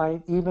if I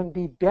might even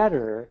be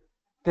better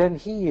than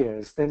he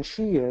is, than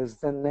she is,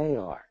 than they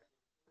are.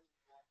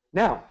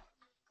 Now,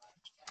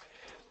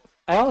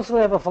 I also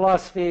have a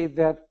philosophy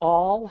that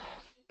all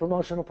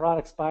promotional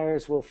products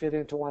buyers will fit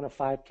into one of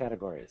 5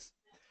 categories.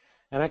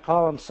 And I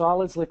call them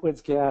solids,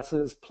 liquids,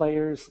 gases,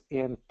 players,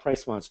 and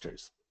price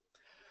monsters.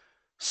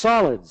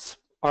 Solids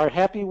are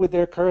happy with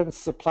their current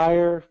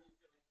supplier,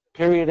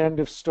 period, end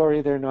of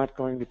story, they're not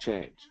going to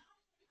change.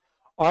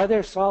 Are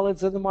there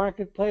solids in the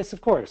marketplace?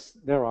 Of course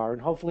there are,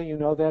 and hopefully you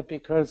know that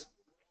because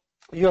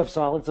you have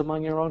solids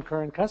among your own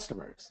current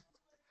customers.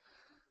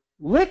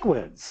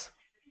 Liquids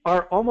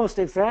are almost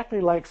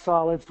exactly like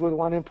solids with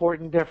one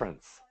important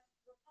difference.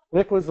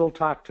 Liquids will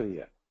talk to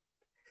you.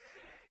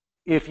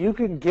 If you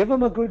can give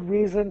them a good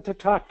reason to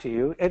talk to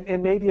you,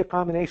 and maybe a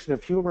combination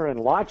of humor and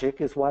logic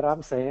is what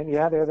I'm saying.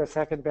 Yeah, they're the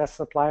second best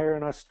supplier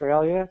in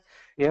Australia,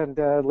 and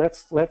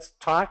let's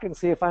talk and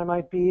see if I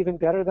might be even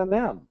better than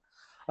them.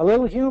 A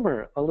little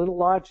humor, a little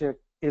logic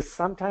is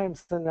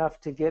sometimes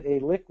enough to get a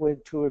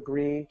liquid to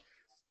agree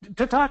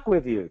to talk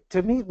with you,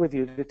 to meet with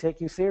you, to take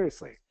you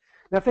seriously.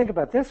 Now think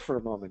about this for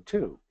a moment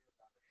too.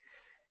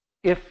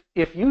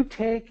 If you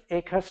take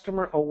a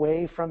customer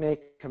away from a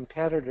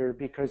competitor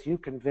because you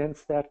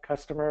convince that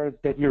customer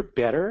that you're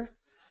better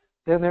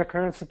than their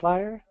current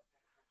supplier,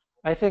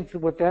 I think that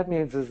what that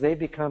means is they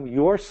become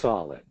your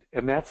solid,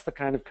 and that's the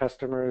kind of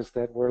customers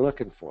that we're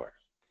looking for.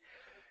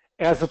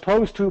 As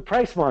opposed to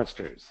price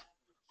monsters,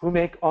 who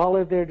make all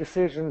of their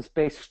decisions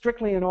based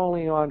strictly and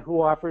only on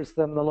who offers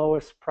them the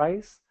lowest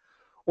price,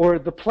 or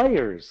the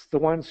players, the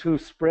ones who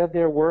spread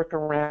their work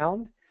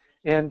around,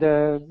 and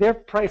they're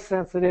price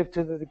sensitive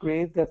to the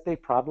degree that they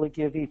probably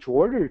give each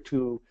order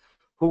to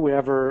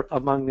whoever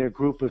among their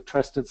group of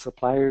trusted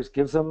suppliers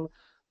gives them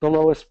the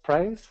lowest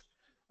price.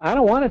 I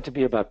don't want it to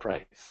be about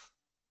price.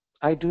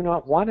 I do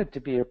not want it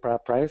to be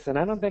about price, and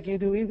I don't think you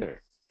do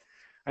either.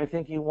 I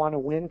think you want to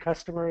win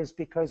customers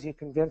because you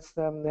convince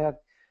them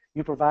that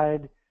you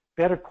provide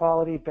better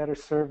quality, better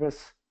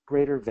service,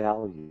 greater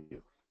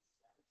value.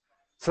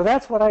 So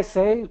that's what I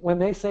say when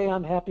they say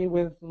I'm happy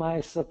with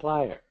my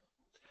supplier.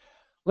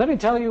 Let me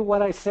tell you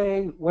what I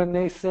say when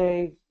they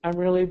say I'm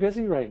really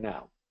busy right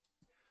now.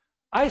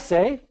 I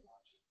say,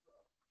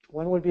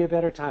 when would be a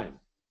better time?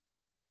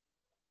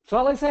 That's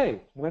all I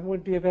say. When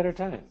would be a better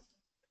time?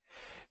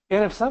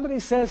 And if somebody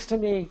says to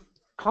me,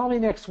 call me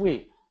next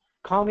week,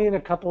 call me in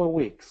a couple of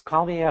weeks,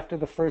 call me after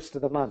the first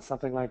of the month,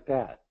 something like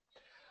that,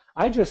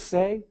 I just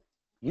say,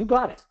 you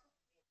got it.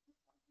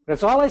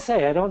 That's all I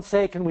say. I don't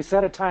say, can we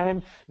set a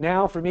time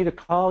now for me to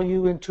call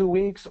you in 2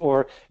 weeks?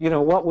 Or,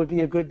 what would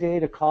be a good day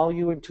to call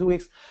you in 2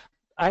 weeks?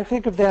 I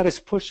think of that as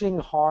pushing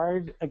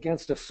hard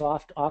against a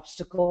soft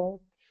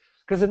obstacle.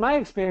 Because in my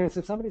experience,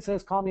 if somebody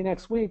says, call me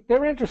next week,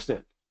 they're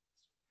interested.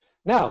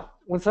 Now,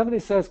 when somebody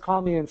says,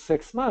 call me in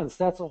 6 months,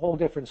 that's a whole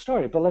different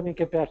story. But let me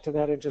get back to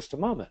that in just a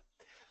moment.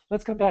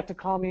 Let's come back to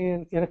call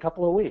me in a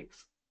couple of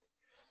weeks.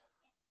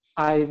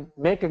 I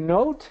make a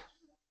note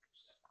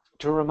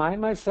to remind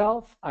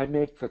myself, I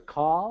make the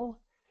call,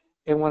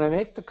 and when I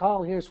make the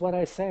call, here's what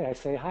I say. I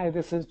say, hi,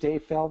 this is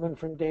Dave Fellman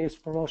from Dave's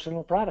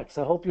Promotional Products.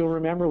 I hope you'll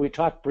remember we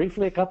talked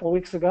briefly a couple of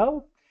weeks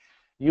ago.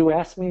 You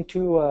asked me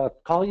to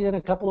call you in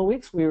a couple of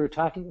weeks. We were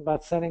talking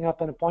about setting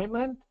up an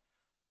appointment.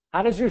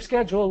 How does your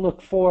schedule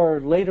look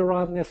for later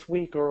on this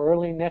week or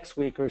early next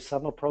week or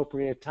some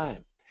appropriate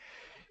time?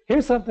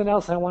 Here's something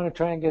else I want to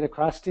try and get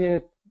across to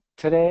you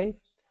today.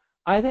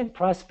 I think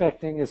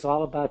prospecting is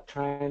all about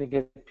trying to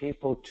get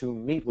people to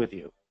meet with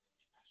you.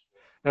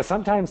 Now,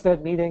 sometimes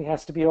that meeting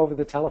has to be over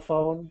the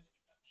telephone.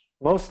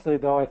 Mostly,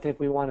 though, I think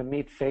we want to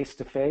meet face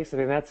to face.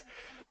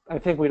 I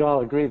think we'd all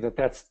agree that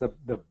that's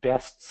the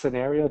best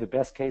scenario. The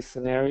best case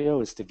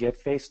scenario is to get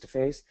face to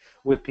face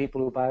with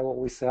people who buy what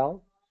we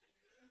sell.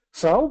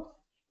 So,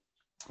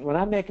 when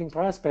I'm making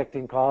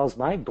prospecting calls,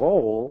 my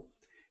goal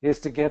is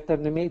to get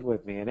them to meet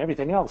with me, and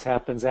everything else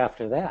happens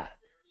after that.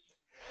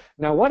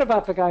 Now, what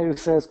about the guy who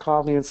says,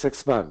 call me in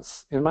 6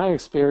 months? In my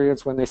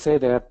experience, when they say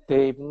that,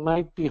 they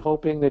might be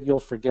hoping that you'll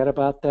forget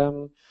about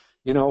them,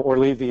 or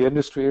leave the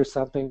industry or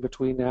something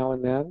between now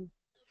and then.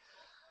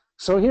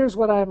 So here's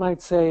what I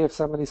might say if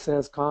somebody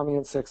says, call me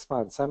in 6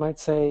 months. I might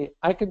say,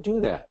 I can do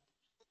that.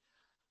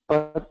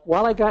 But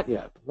while I got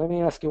you, let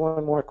me ask you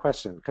one more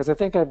question, because I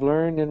think I've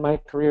learned in my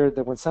career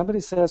that when somebody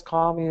says,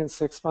 call me in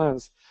 6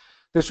 months,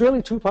 there's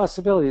really two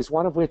possibilities,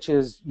 one of which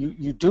is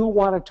you do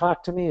want to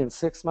talk to me and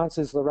 6 months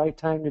is the right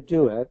time to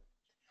do it.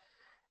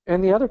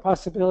 And the other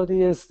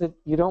possibility is that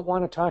you don't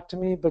want to talk to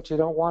me, but you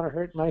don't want to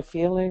hurt my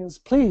feelings.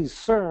 Please,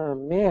 sir,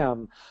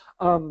 ma'am,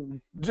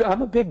 I'm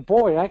a big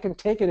boy. I can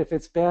take it if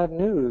it's bad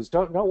news.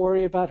 Don't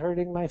worry about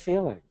hurting my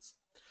feelings.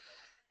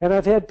 And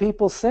I've had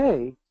people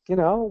say,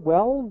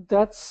 well,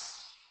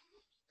 that's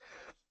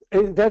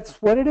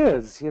what it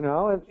is,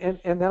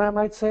 and then I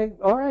might say,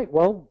 all right,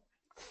 well,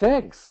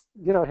 thanks,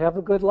 have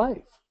a good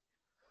life.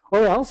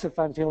 Or else, if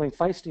I'm feeling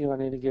feisty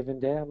on any given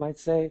day, I might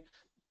say,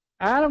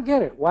 I don't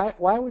get it.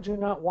 Why would you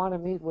not want to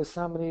meet with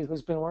somebody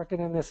who's been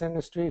working in this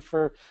industry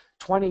for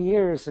 20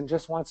 years and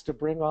just wants to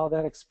bring all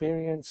that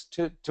experience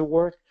to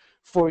work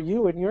for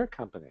you and your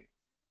company?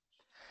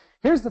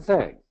 Here's the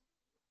thing.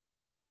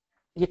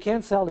 You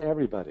can't sell to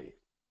everybody.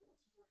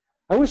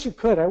 I wish you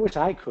could. I wish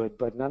I could,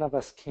 but none of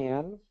us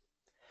can.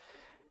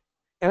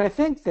 And I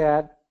think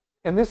that,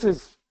 and this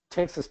is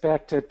takes us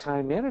back to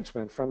time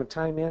management. From a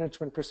time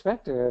management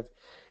perspective,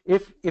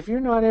 if you're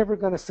not ever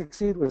going to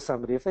succeed with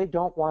somebody, if they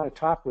don't want to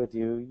talk with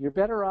you, you're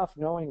better off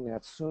knowing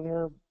that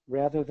sooner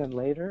rather than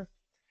later.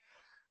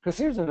 Because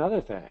here's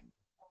another thing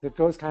that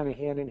goes kind of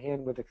hand in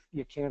hand with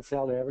you can't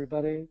sell to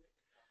everybody.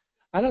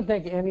 I don't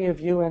think any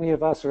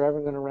of us are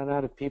ever going to run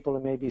out of people to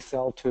maybe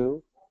sell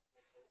to.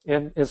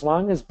 And as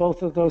long as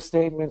both of those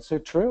statements are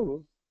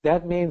true,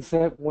 that means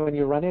that when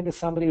you run into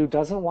somebody who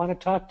doesn't want to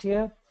talk to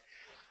you,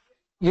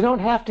 you don't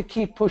have to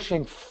keep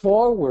pushing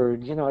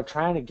forward,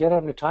 trying to get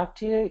them to talk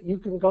to you. You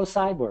can go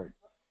sideward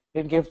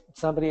and give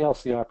somebody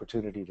else the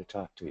opportunity to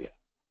talk to you.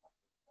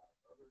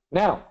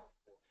 Now,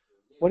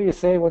 what do you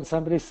say when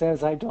somebody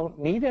says, I don't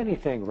need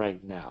anything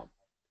right now?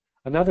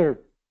 Another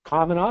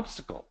common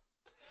obstacle.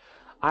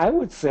 I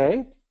would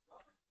say,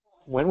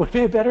 when would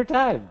be a better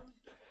time?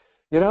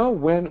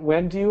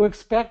 When do you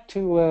expect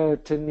to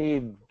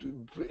need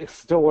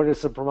to order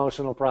some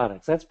promotional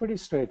products? That's pretty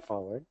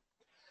straightforward.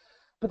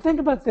 But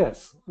think about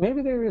this.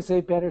 Maybe there is a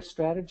better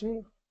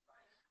strategy.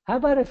 How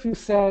about if you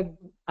said,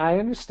 I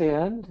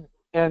understand,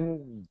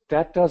 and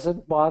that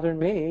doesn't bother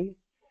me.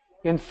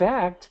 In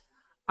fact,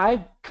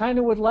 I kind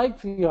of would like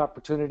the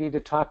opportunity to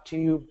talk to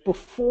you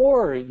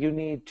before you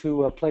need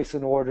to place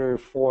an order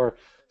for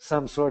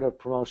some sort of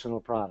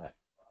promotional product.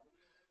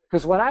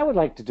 Because what I would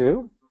like to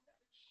do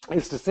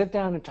is to sit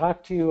down and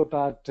talk to you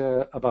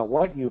about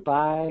what you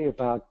buy,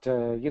 about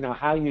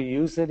how you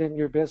use it in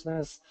your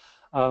business,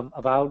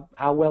 about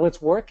how well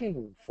it's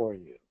working for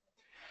you.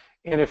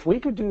 And if we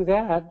could do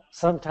that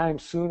sometime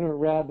sooner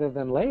rather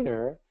than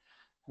later,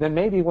 then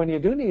maybe when you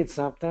do need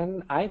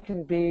something, I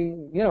can be,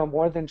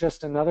 more than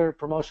just another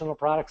promotional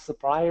product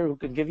supplier who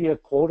can give you a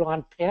quote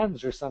on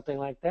pens or something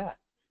like that.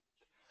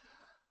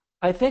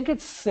 I think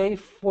it's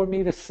safe for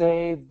me to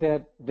say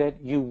that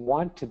you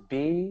want to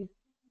be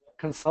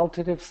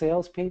consultative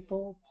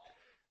salespeople,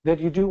 that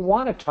you do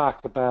want to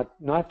talk about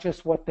not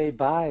just what they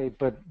buy,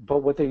 but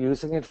what they're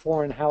using it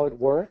for and how it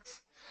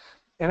works.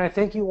 And I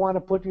think you want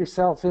to put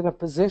yourself in a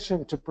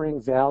position to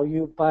bring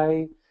value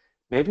by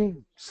maybe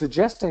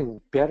suggesting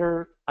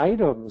better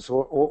items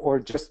or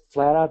just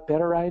flat out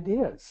better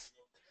ideas.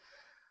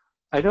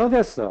 I know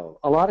this, though.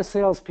 A lot of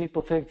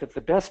salespeople think that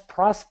the best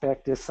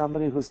prospect is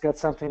somebody who's got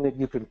something that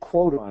you can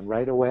quote on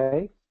right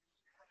away.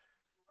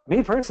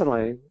 Me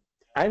personally,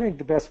 I think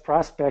the best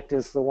prospect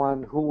is the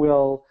one who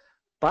will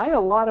buy a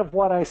lot of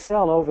what I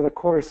sell over the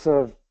course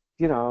of,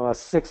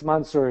 6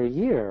 months or a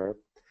year,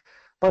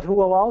 but who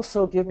will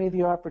also give me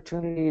the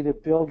opportunity to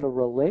build a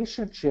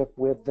relationship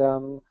with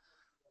them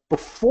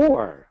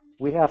before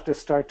we have to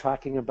start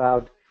talking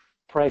about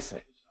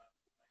pricing.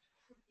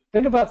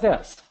 Think about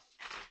this.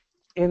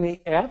 In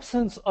the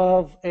absence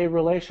of a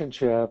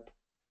relationship,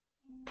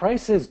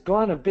 price is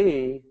going to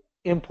be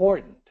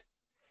important.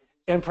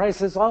 And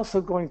price is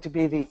also going to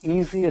be the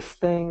easiest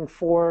thing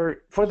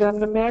for them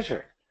to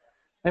measure.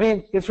 I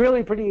mean, it's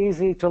really pretty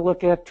easy to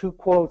look at two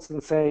quotes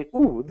and say,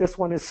 ooh, this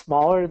one is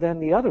smaller than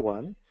the other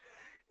one,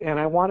 and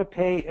I want to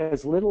pay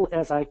as little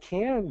as I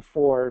can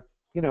for,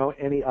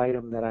 any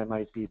item that I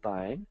might be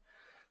buying.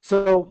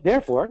 So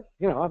therefore,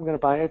 I'm going to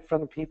buy it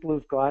from the people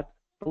who've got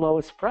the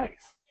lowest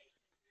price.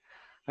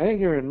 I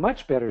think you're in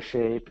much better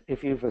shape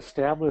if you've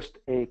established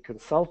a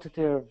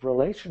consultative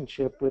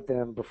relationship with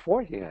them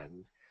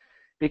beforehand,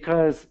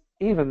 because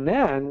even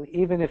then,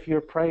 even if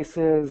your price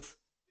is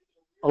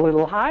a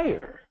little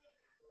higher,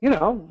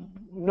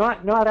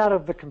 not out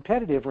of the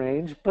competitive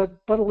range, but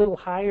a little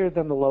higher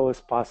than the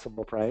lowest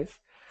possible price,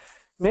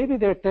 maybe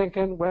they're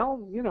thinking,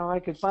 well, I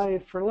could buy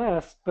it for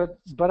less,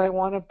 but I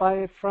want to buy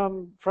it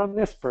from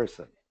this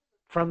person,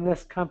 from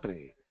this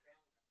company.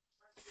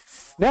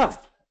 Now,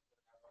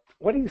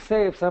 what do you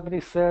say if somebody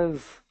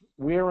says,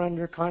 we're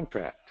under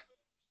contract?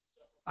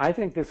 I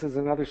think this is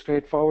another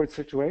straightforward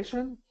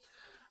situation.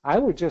 I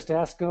would just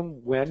ask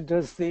them, when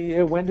do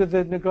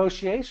the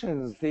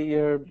negotiations,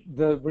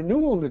 the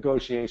renewal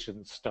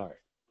negotiations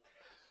start?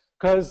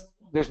 Because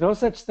there's no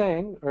such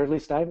thing, or at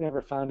least I've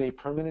never found a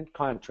permanent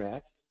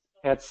contract.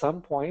 At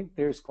some point,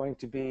 there's going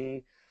to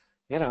be,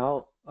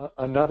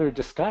 another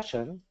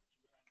discussion.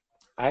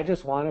 I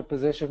just want to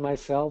position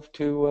myself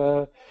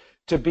to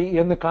be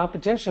in the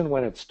competition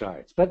when it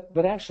starts.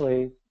 But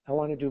actually, I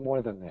want to do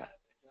more than that.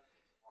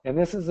 And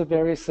this is a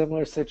very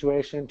similar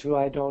situation to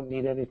I don't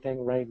need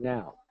anything right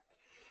now.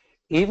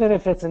 Even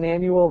if it's an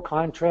annual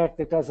contract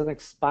that doesn't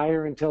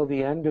expire until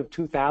the end of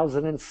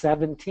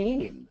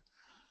 2017,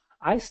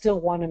 I still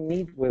want to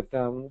meet with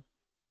them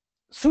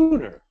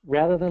sooner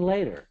rather than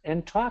later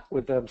and talk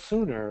with them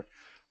sooner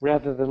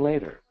rather than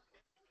later.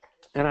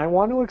 And I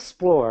want to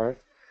explore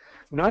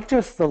not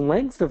just the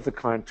length of the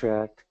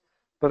contract,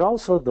 but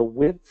also the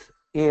width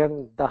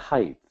and the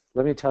height.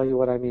 Let me tell you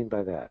what I mean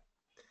by that.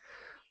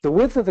 The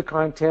width of the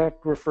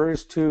contract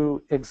refers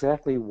to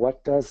exactly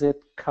what does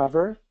it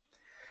cover.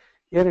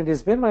 And it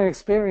has been my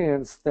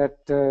experience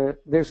that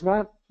there's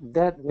not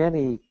that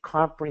many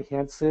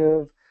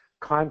comprehensive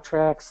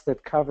contracts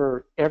that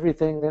cover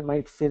everything that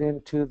might fit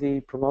into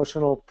the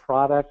promotional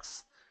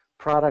product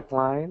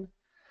line.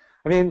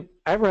 I mean,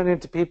 I've run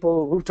into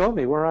people who told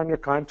me we're under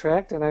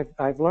contract, and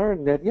I've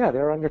learned that, yeah,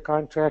 they're under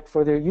contract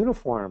for their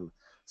uniform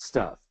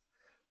stuff,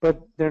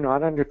 but they're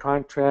not under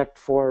contract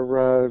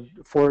for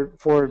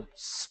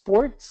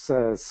sports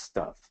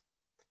stuff.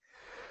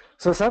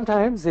 So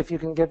sometimes, if you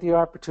can get the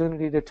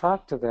opportunity to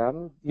talk to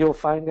them, you'll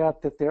find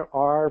out that there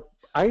are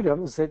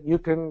items that you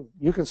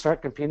can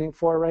start competing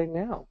for right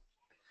now.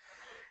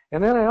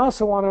 And then I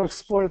also want to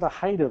explore the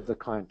height of the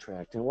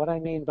contract. And what I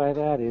mean by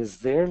that is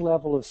their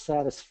level of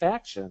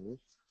satisfaction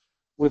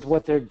with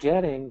what they're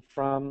getting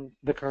from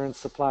the current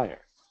supplier.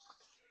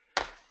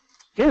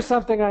 Here's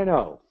something I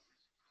know.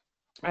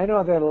 I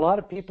know that a lot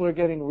of people are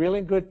getting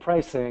really good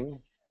pricing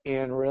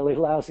and really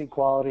lousy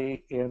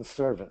quality in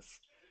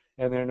service,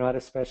 and they're not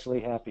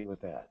especially happy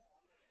with that.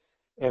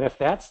 And if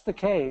that's the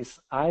case,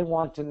 I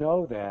want to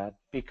know that,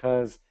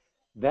 because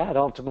that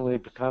ultimately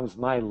becomes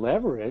my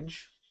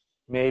leverage,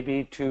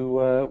 maybe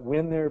to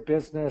win their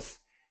business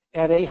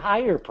at a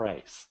higher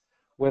price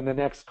when the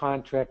next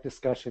contract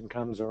discussion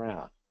comes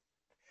around.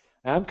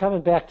 Now, I'm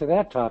coming back to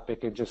that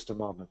topic in just a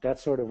moment.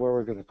 That's sort of where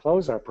we're going to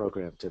close our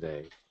program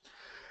today.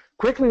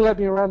 Quickly, let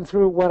me run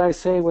through what I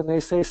say when they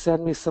say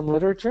send me some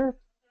literature.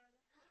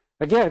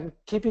 Again,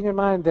 keeping in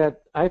mind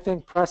that I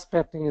think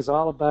prospecting is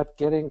all about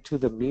getting to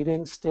the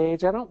meeting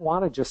stage. I don't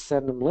want to just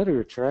send them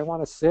literature. I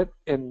want to sit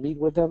and meet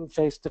with them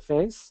face to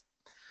face.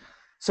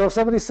 So if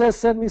somebody says,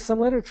 send me some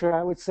literature,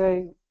 I would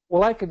say,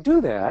 well, I can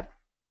do that.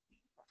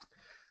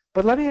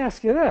 But let me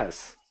ask you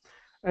this.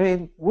 I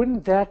mean,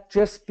 wouldn't that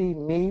just be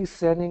me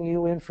sending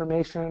you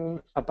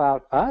information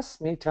about us,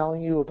 me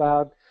telling you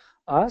about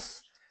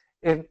us?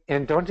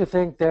 And don't you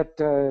think that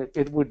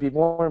it would be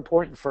more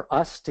important for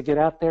us to get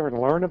out there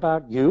and learn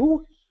about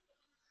you?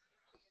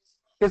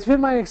 It's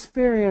been my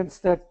experience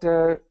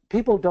that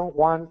people don't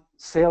want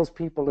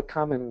salespeople to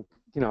come and,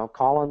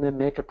 call on them,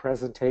 make a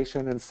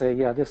presentation and say,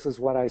 yeah, this is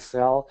what I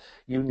sell.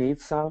 You need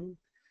some.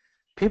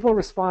 People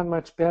respond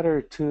much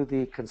better to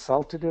the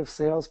consultative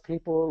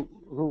salespeople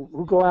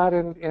who go out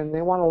and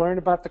they want to learn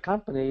about the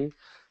company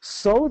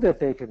so that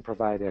they can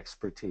provide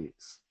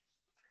expertise.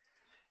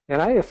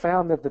 And I have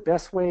found that the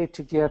best way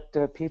to get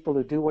people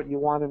to do what you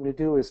want them to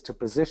do is to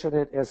position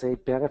it as a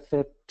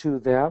benefit to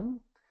them.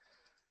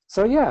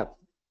 So yeah,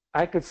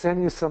 I could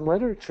send you some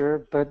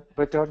literature,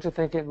 but don't you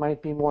think it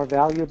might be more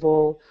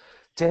valuable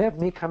to have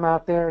me come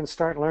out there and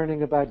start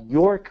learning about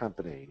your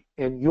company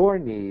and your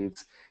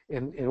needs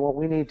and what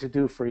we need to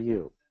do for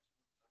you?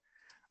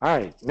 All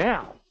right,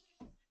 now,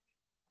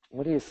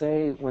 what do you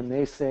say when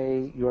they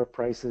say your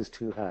price is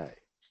too high?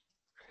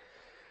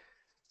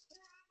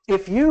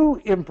 If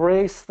you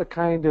embrace the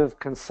kind of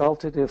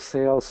consultative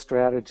sales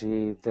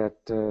strategy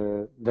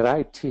that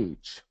I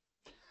teach,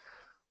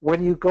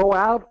 when you go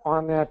out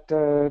on that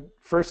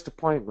first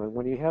appointment,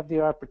 when you have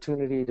the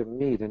opportunity to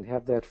meet and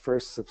have that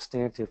first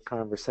substantive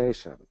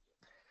conversation,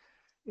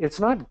 it's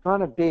not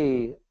going to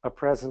be a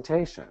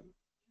presentation.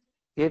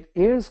 It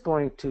is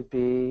going to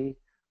be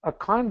a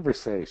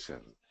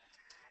conversation.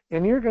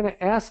 And you're going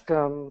to ask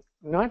them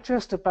not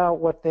just about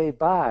what they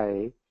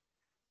buy,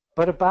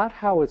 but about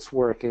how it's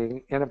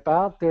working and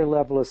about their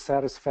level of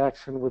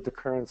satisfaction with the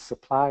current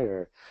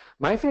supplier.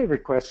 My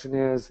favorite question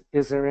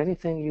is there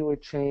anything you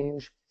would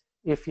change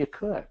if you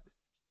could?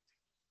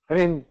 I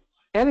mean,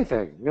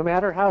 anything, no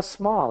matter how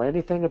small,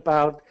 anything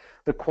about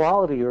the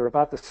quality or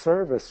about the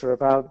service or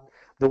about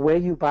the way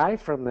you buy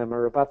from them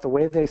or about the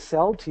way they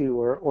sell to you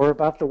or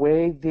about the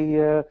way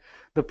the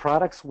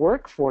products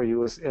work for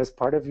you as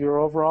part of your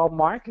overall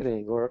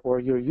marketing or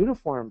your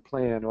uniform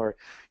plan or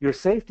your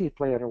safety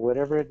plan or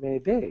whatever it may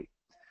be.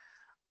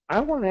 I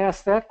want to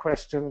ask that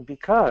question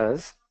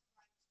because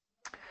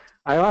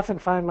I often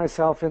find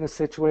myself in a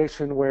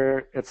situation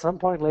where at some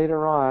point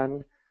later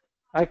on,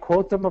 I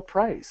quote them a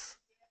price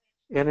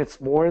and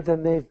it's more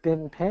than they've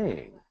been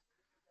paying.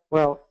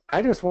 Well,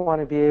 I just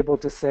want to be able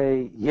to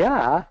say,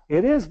 yeah,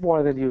 it is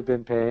more than you've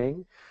been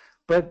paying,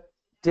 but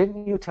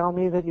didn't you tell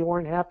me that you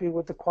weren't happy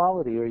with the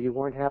quality or you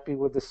weren't happy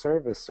with the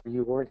service or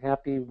you weren't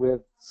happy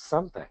with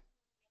something?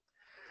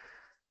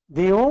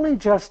 The only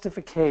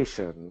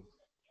justification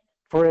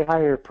for a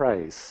higher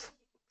price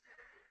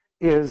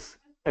is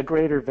a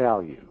greater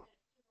value.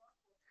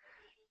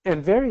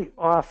 And very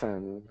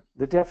often,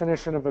 the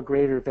definition of a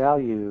greater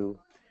value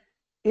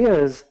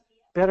is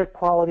better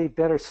quality,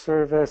 better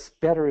service,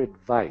 better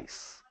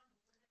advice.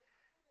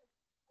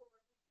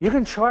 You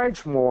can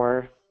charge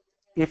more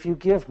if you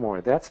give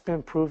more. That's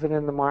been proven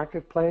in the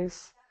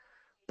marketplace.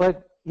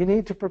 But you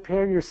need to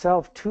prepare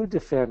yourself to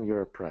defend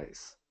your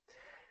price.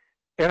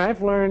 And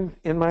I've learned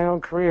in my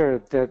own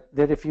career that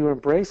if you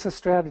embrace a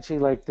strategy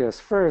like this,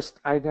 first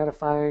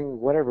identifying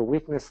whatever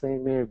weakness they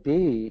may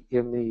be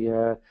in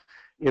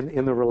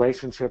the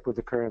relationship with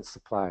the current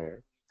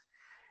supplier,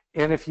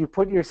 and if you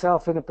put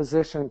yourself in a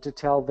position to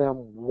tell them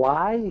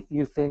why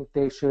you think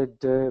they should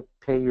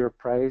pay your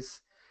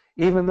price,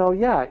 even though,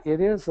 yeah,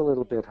 it is a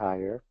little bit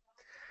higher.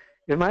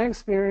 In my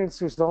experience,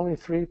 there's only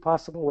three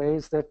possible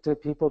ways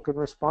that people can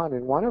respond.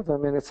 And one of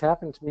them, and it's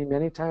happened to me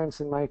many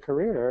times in my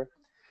career,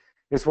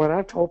 is when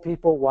I've told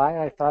people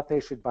why I thought they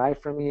should buy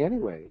from me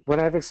anyway. When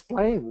I've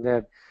explained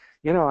that,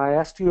 I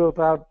asked you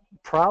about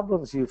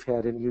problems you've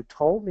had, and you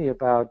told me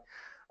about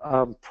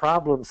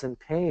problems and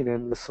pain,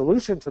 and the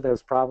solution to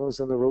those problems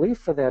and the relief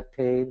for that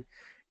pain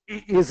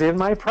is in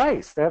my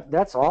price.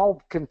 That's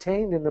all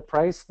contained in the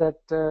price that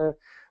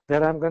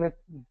I'm going to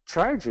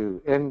charge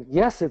you. And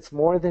yes, it's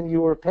more than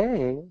you were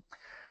paying,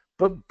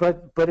 but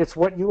it's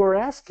what you were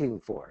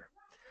asking for.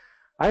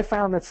 I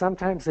found that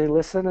sometimes they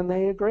listen and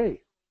they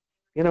agree.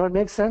 It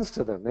makes sense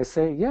to them. They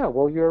say, yeah,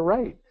 well, you're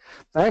right.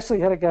 I actually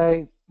had a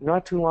guy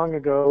not too long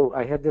ago,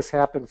 I had this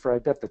happen for, I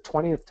bet, the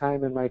 20th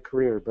time in my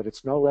career, but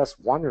it's no less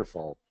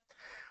wonderful.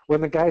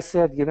 When the guy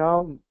said,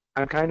 I'm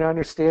kind of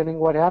understanding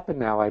what happened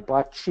now. I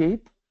bought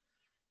cheap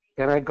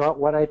and I got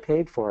what I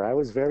paid for. I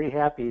was very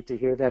happy to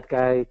hear that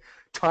guy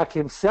talk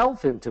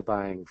himself into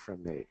buying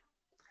from me.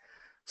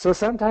 So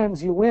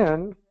sometimes you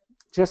win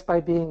just by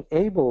being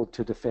able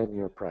to defend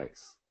your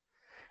price.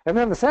 And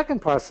then the second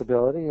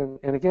possibility, and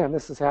again,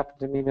 this has happened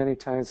to me many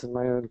times in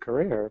my own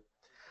career,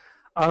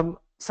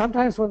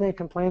 sometimes when they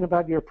complain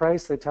about your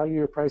price, they tell you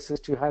your price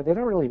is too high. They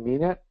don't really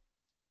mean it.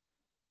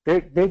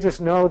 They just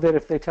know that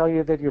if they tell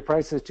you that your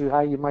price is too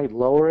high, you might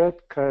lower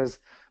it, because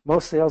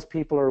most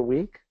salespeople are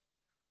weak.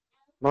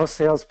 Most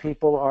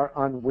salespeople are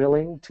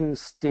unwilling to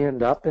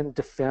stand up and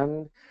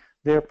defend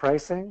their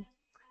pricing.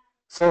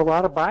 So a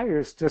lot of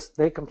buyers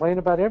they complain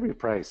about every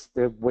price.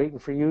 They're waiting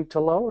for you to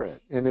lower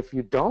it. And if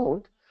you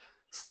don't,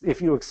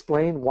 if you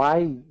explain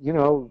why you're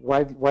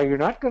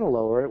not going to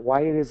lower it,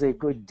 why it is a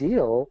good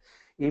deal,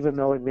 even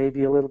though it may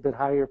be a little bit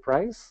higher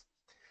price,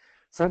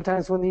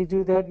 sometimes when you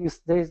do that,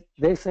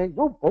 they say,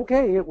 well,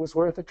 okay, it was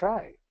worth a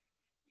try.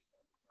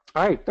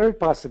 All right, third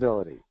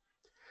possibility.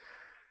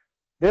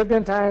 There have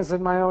been times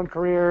in my own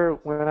career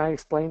when I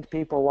explained to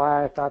people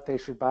why I thought they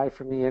should buy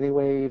from me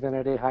anyway, even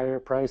at a higher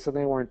price, and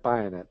they weren't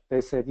buying it.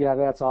 They said, yeah,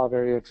 that's all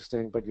very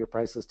interesting, but your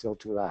price is still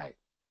too high.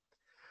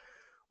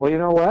 Well, you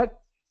know what?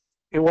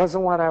 It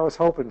wasn't what I was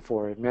hoping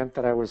for. It meant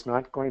that I was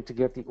not going to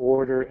get the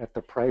order at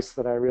the price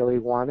that I really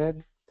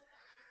wanted.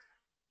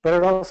 But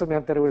it also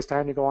meant that it was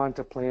time to go on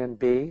to plan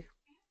B.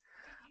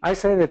 I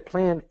say that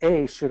plan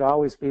A should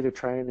always be to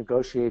try and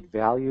negotiate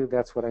value.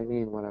 That's what I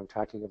mean when I'm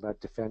talking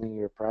about defending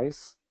your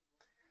price.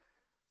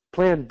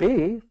 Plan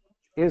B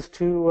is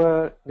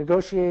to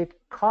negotiate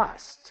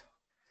cost.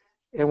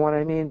 And what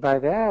I mean by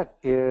that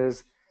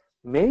is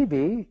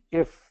maybe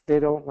if they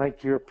don't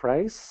like your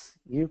price,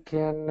 you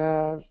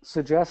can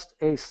suggest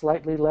a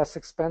slightly less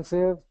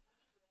expensive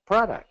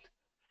product.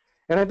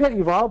 And I bet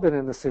you've all been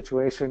in the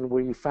situation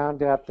where you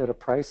found out that a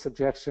price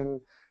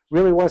objection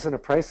really wasn't a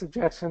price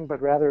objection,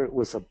 but rather it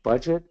was a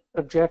budget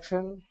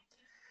objection.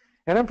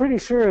 And I'm pretty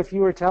sure if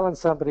you were telling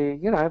somebody,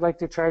 I'd like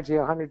to charge you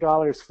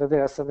 $100 for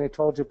this, and they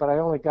told you, but I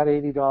only got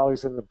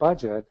 $80 in the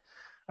budget,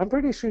 I'm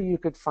pretty sure you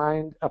could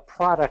find a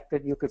product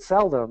that you could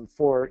sell them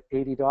for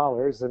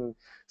 $80 and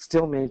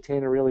still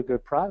maintain a really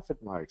good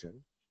profit margin.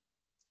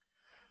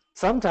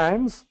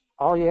 Sometimes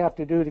all you have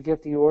to do to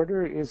get the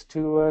order is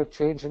to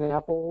change an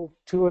apple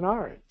to an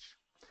orange.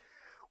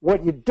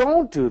 What you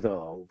don't do,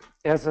 though,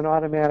 as an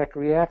automatic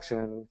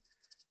reaction,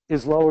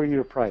 is lower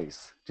your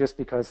price just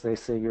because they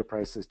say your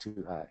price is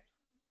too high.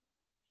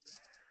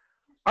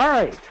 All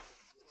right.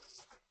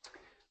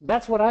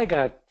 That's what I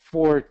got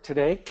for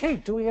today.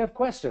 Kate, do we have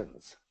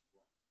questions?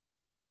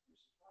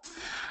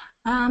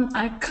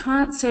 I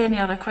can't see any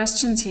other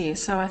questions here,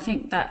 so I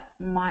think that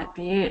might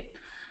be it.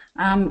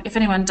 If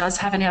anyone does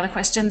have any other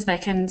questions, they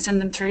can send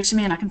them through to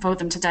me and I can forward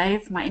them to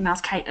Dave. My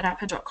email's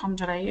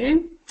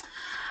kate@appa.com.au.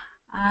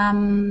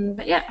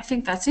 But yeah, I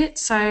think that's it.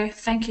 So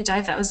thank you,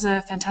 Dave. That was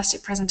a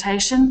fantastic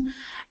presentation.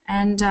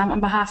 And on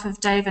behalf of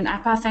Dave and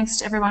APPA, thanks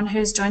to everyone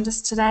who's joined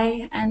us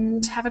today,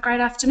 and have a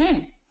great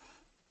afternoon.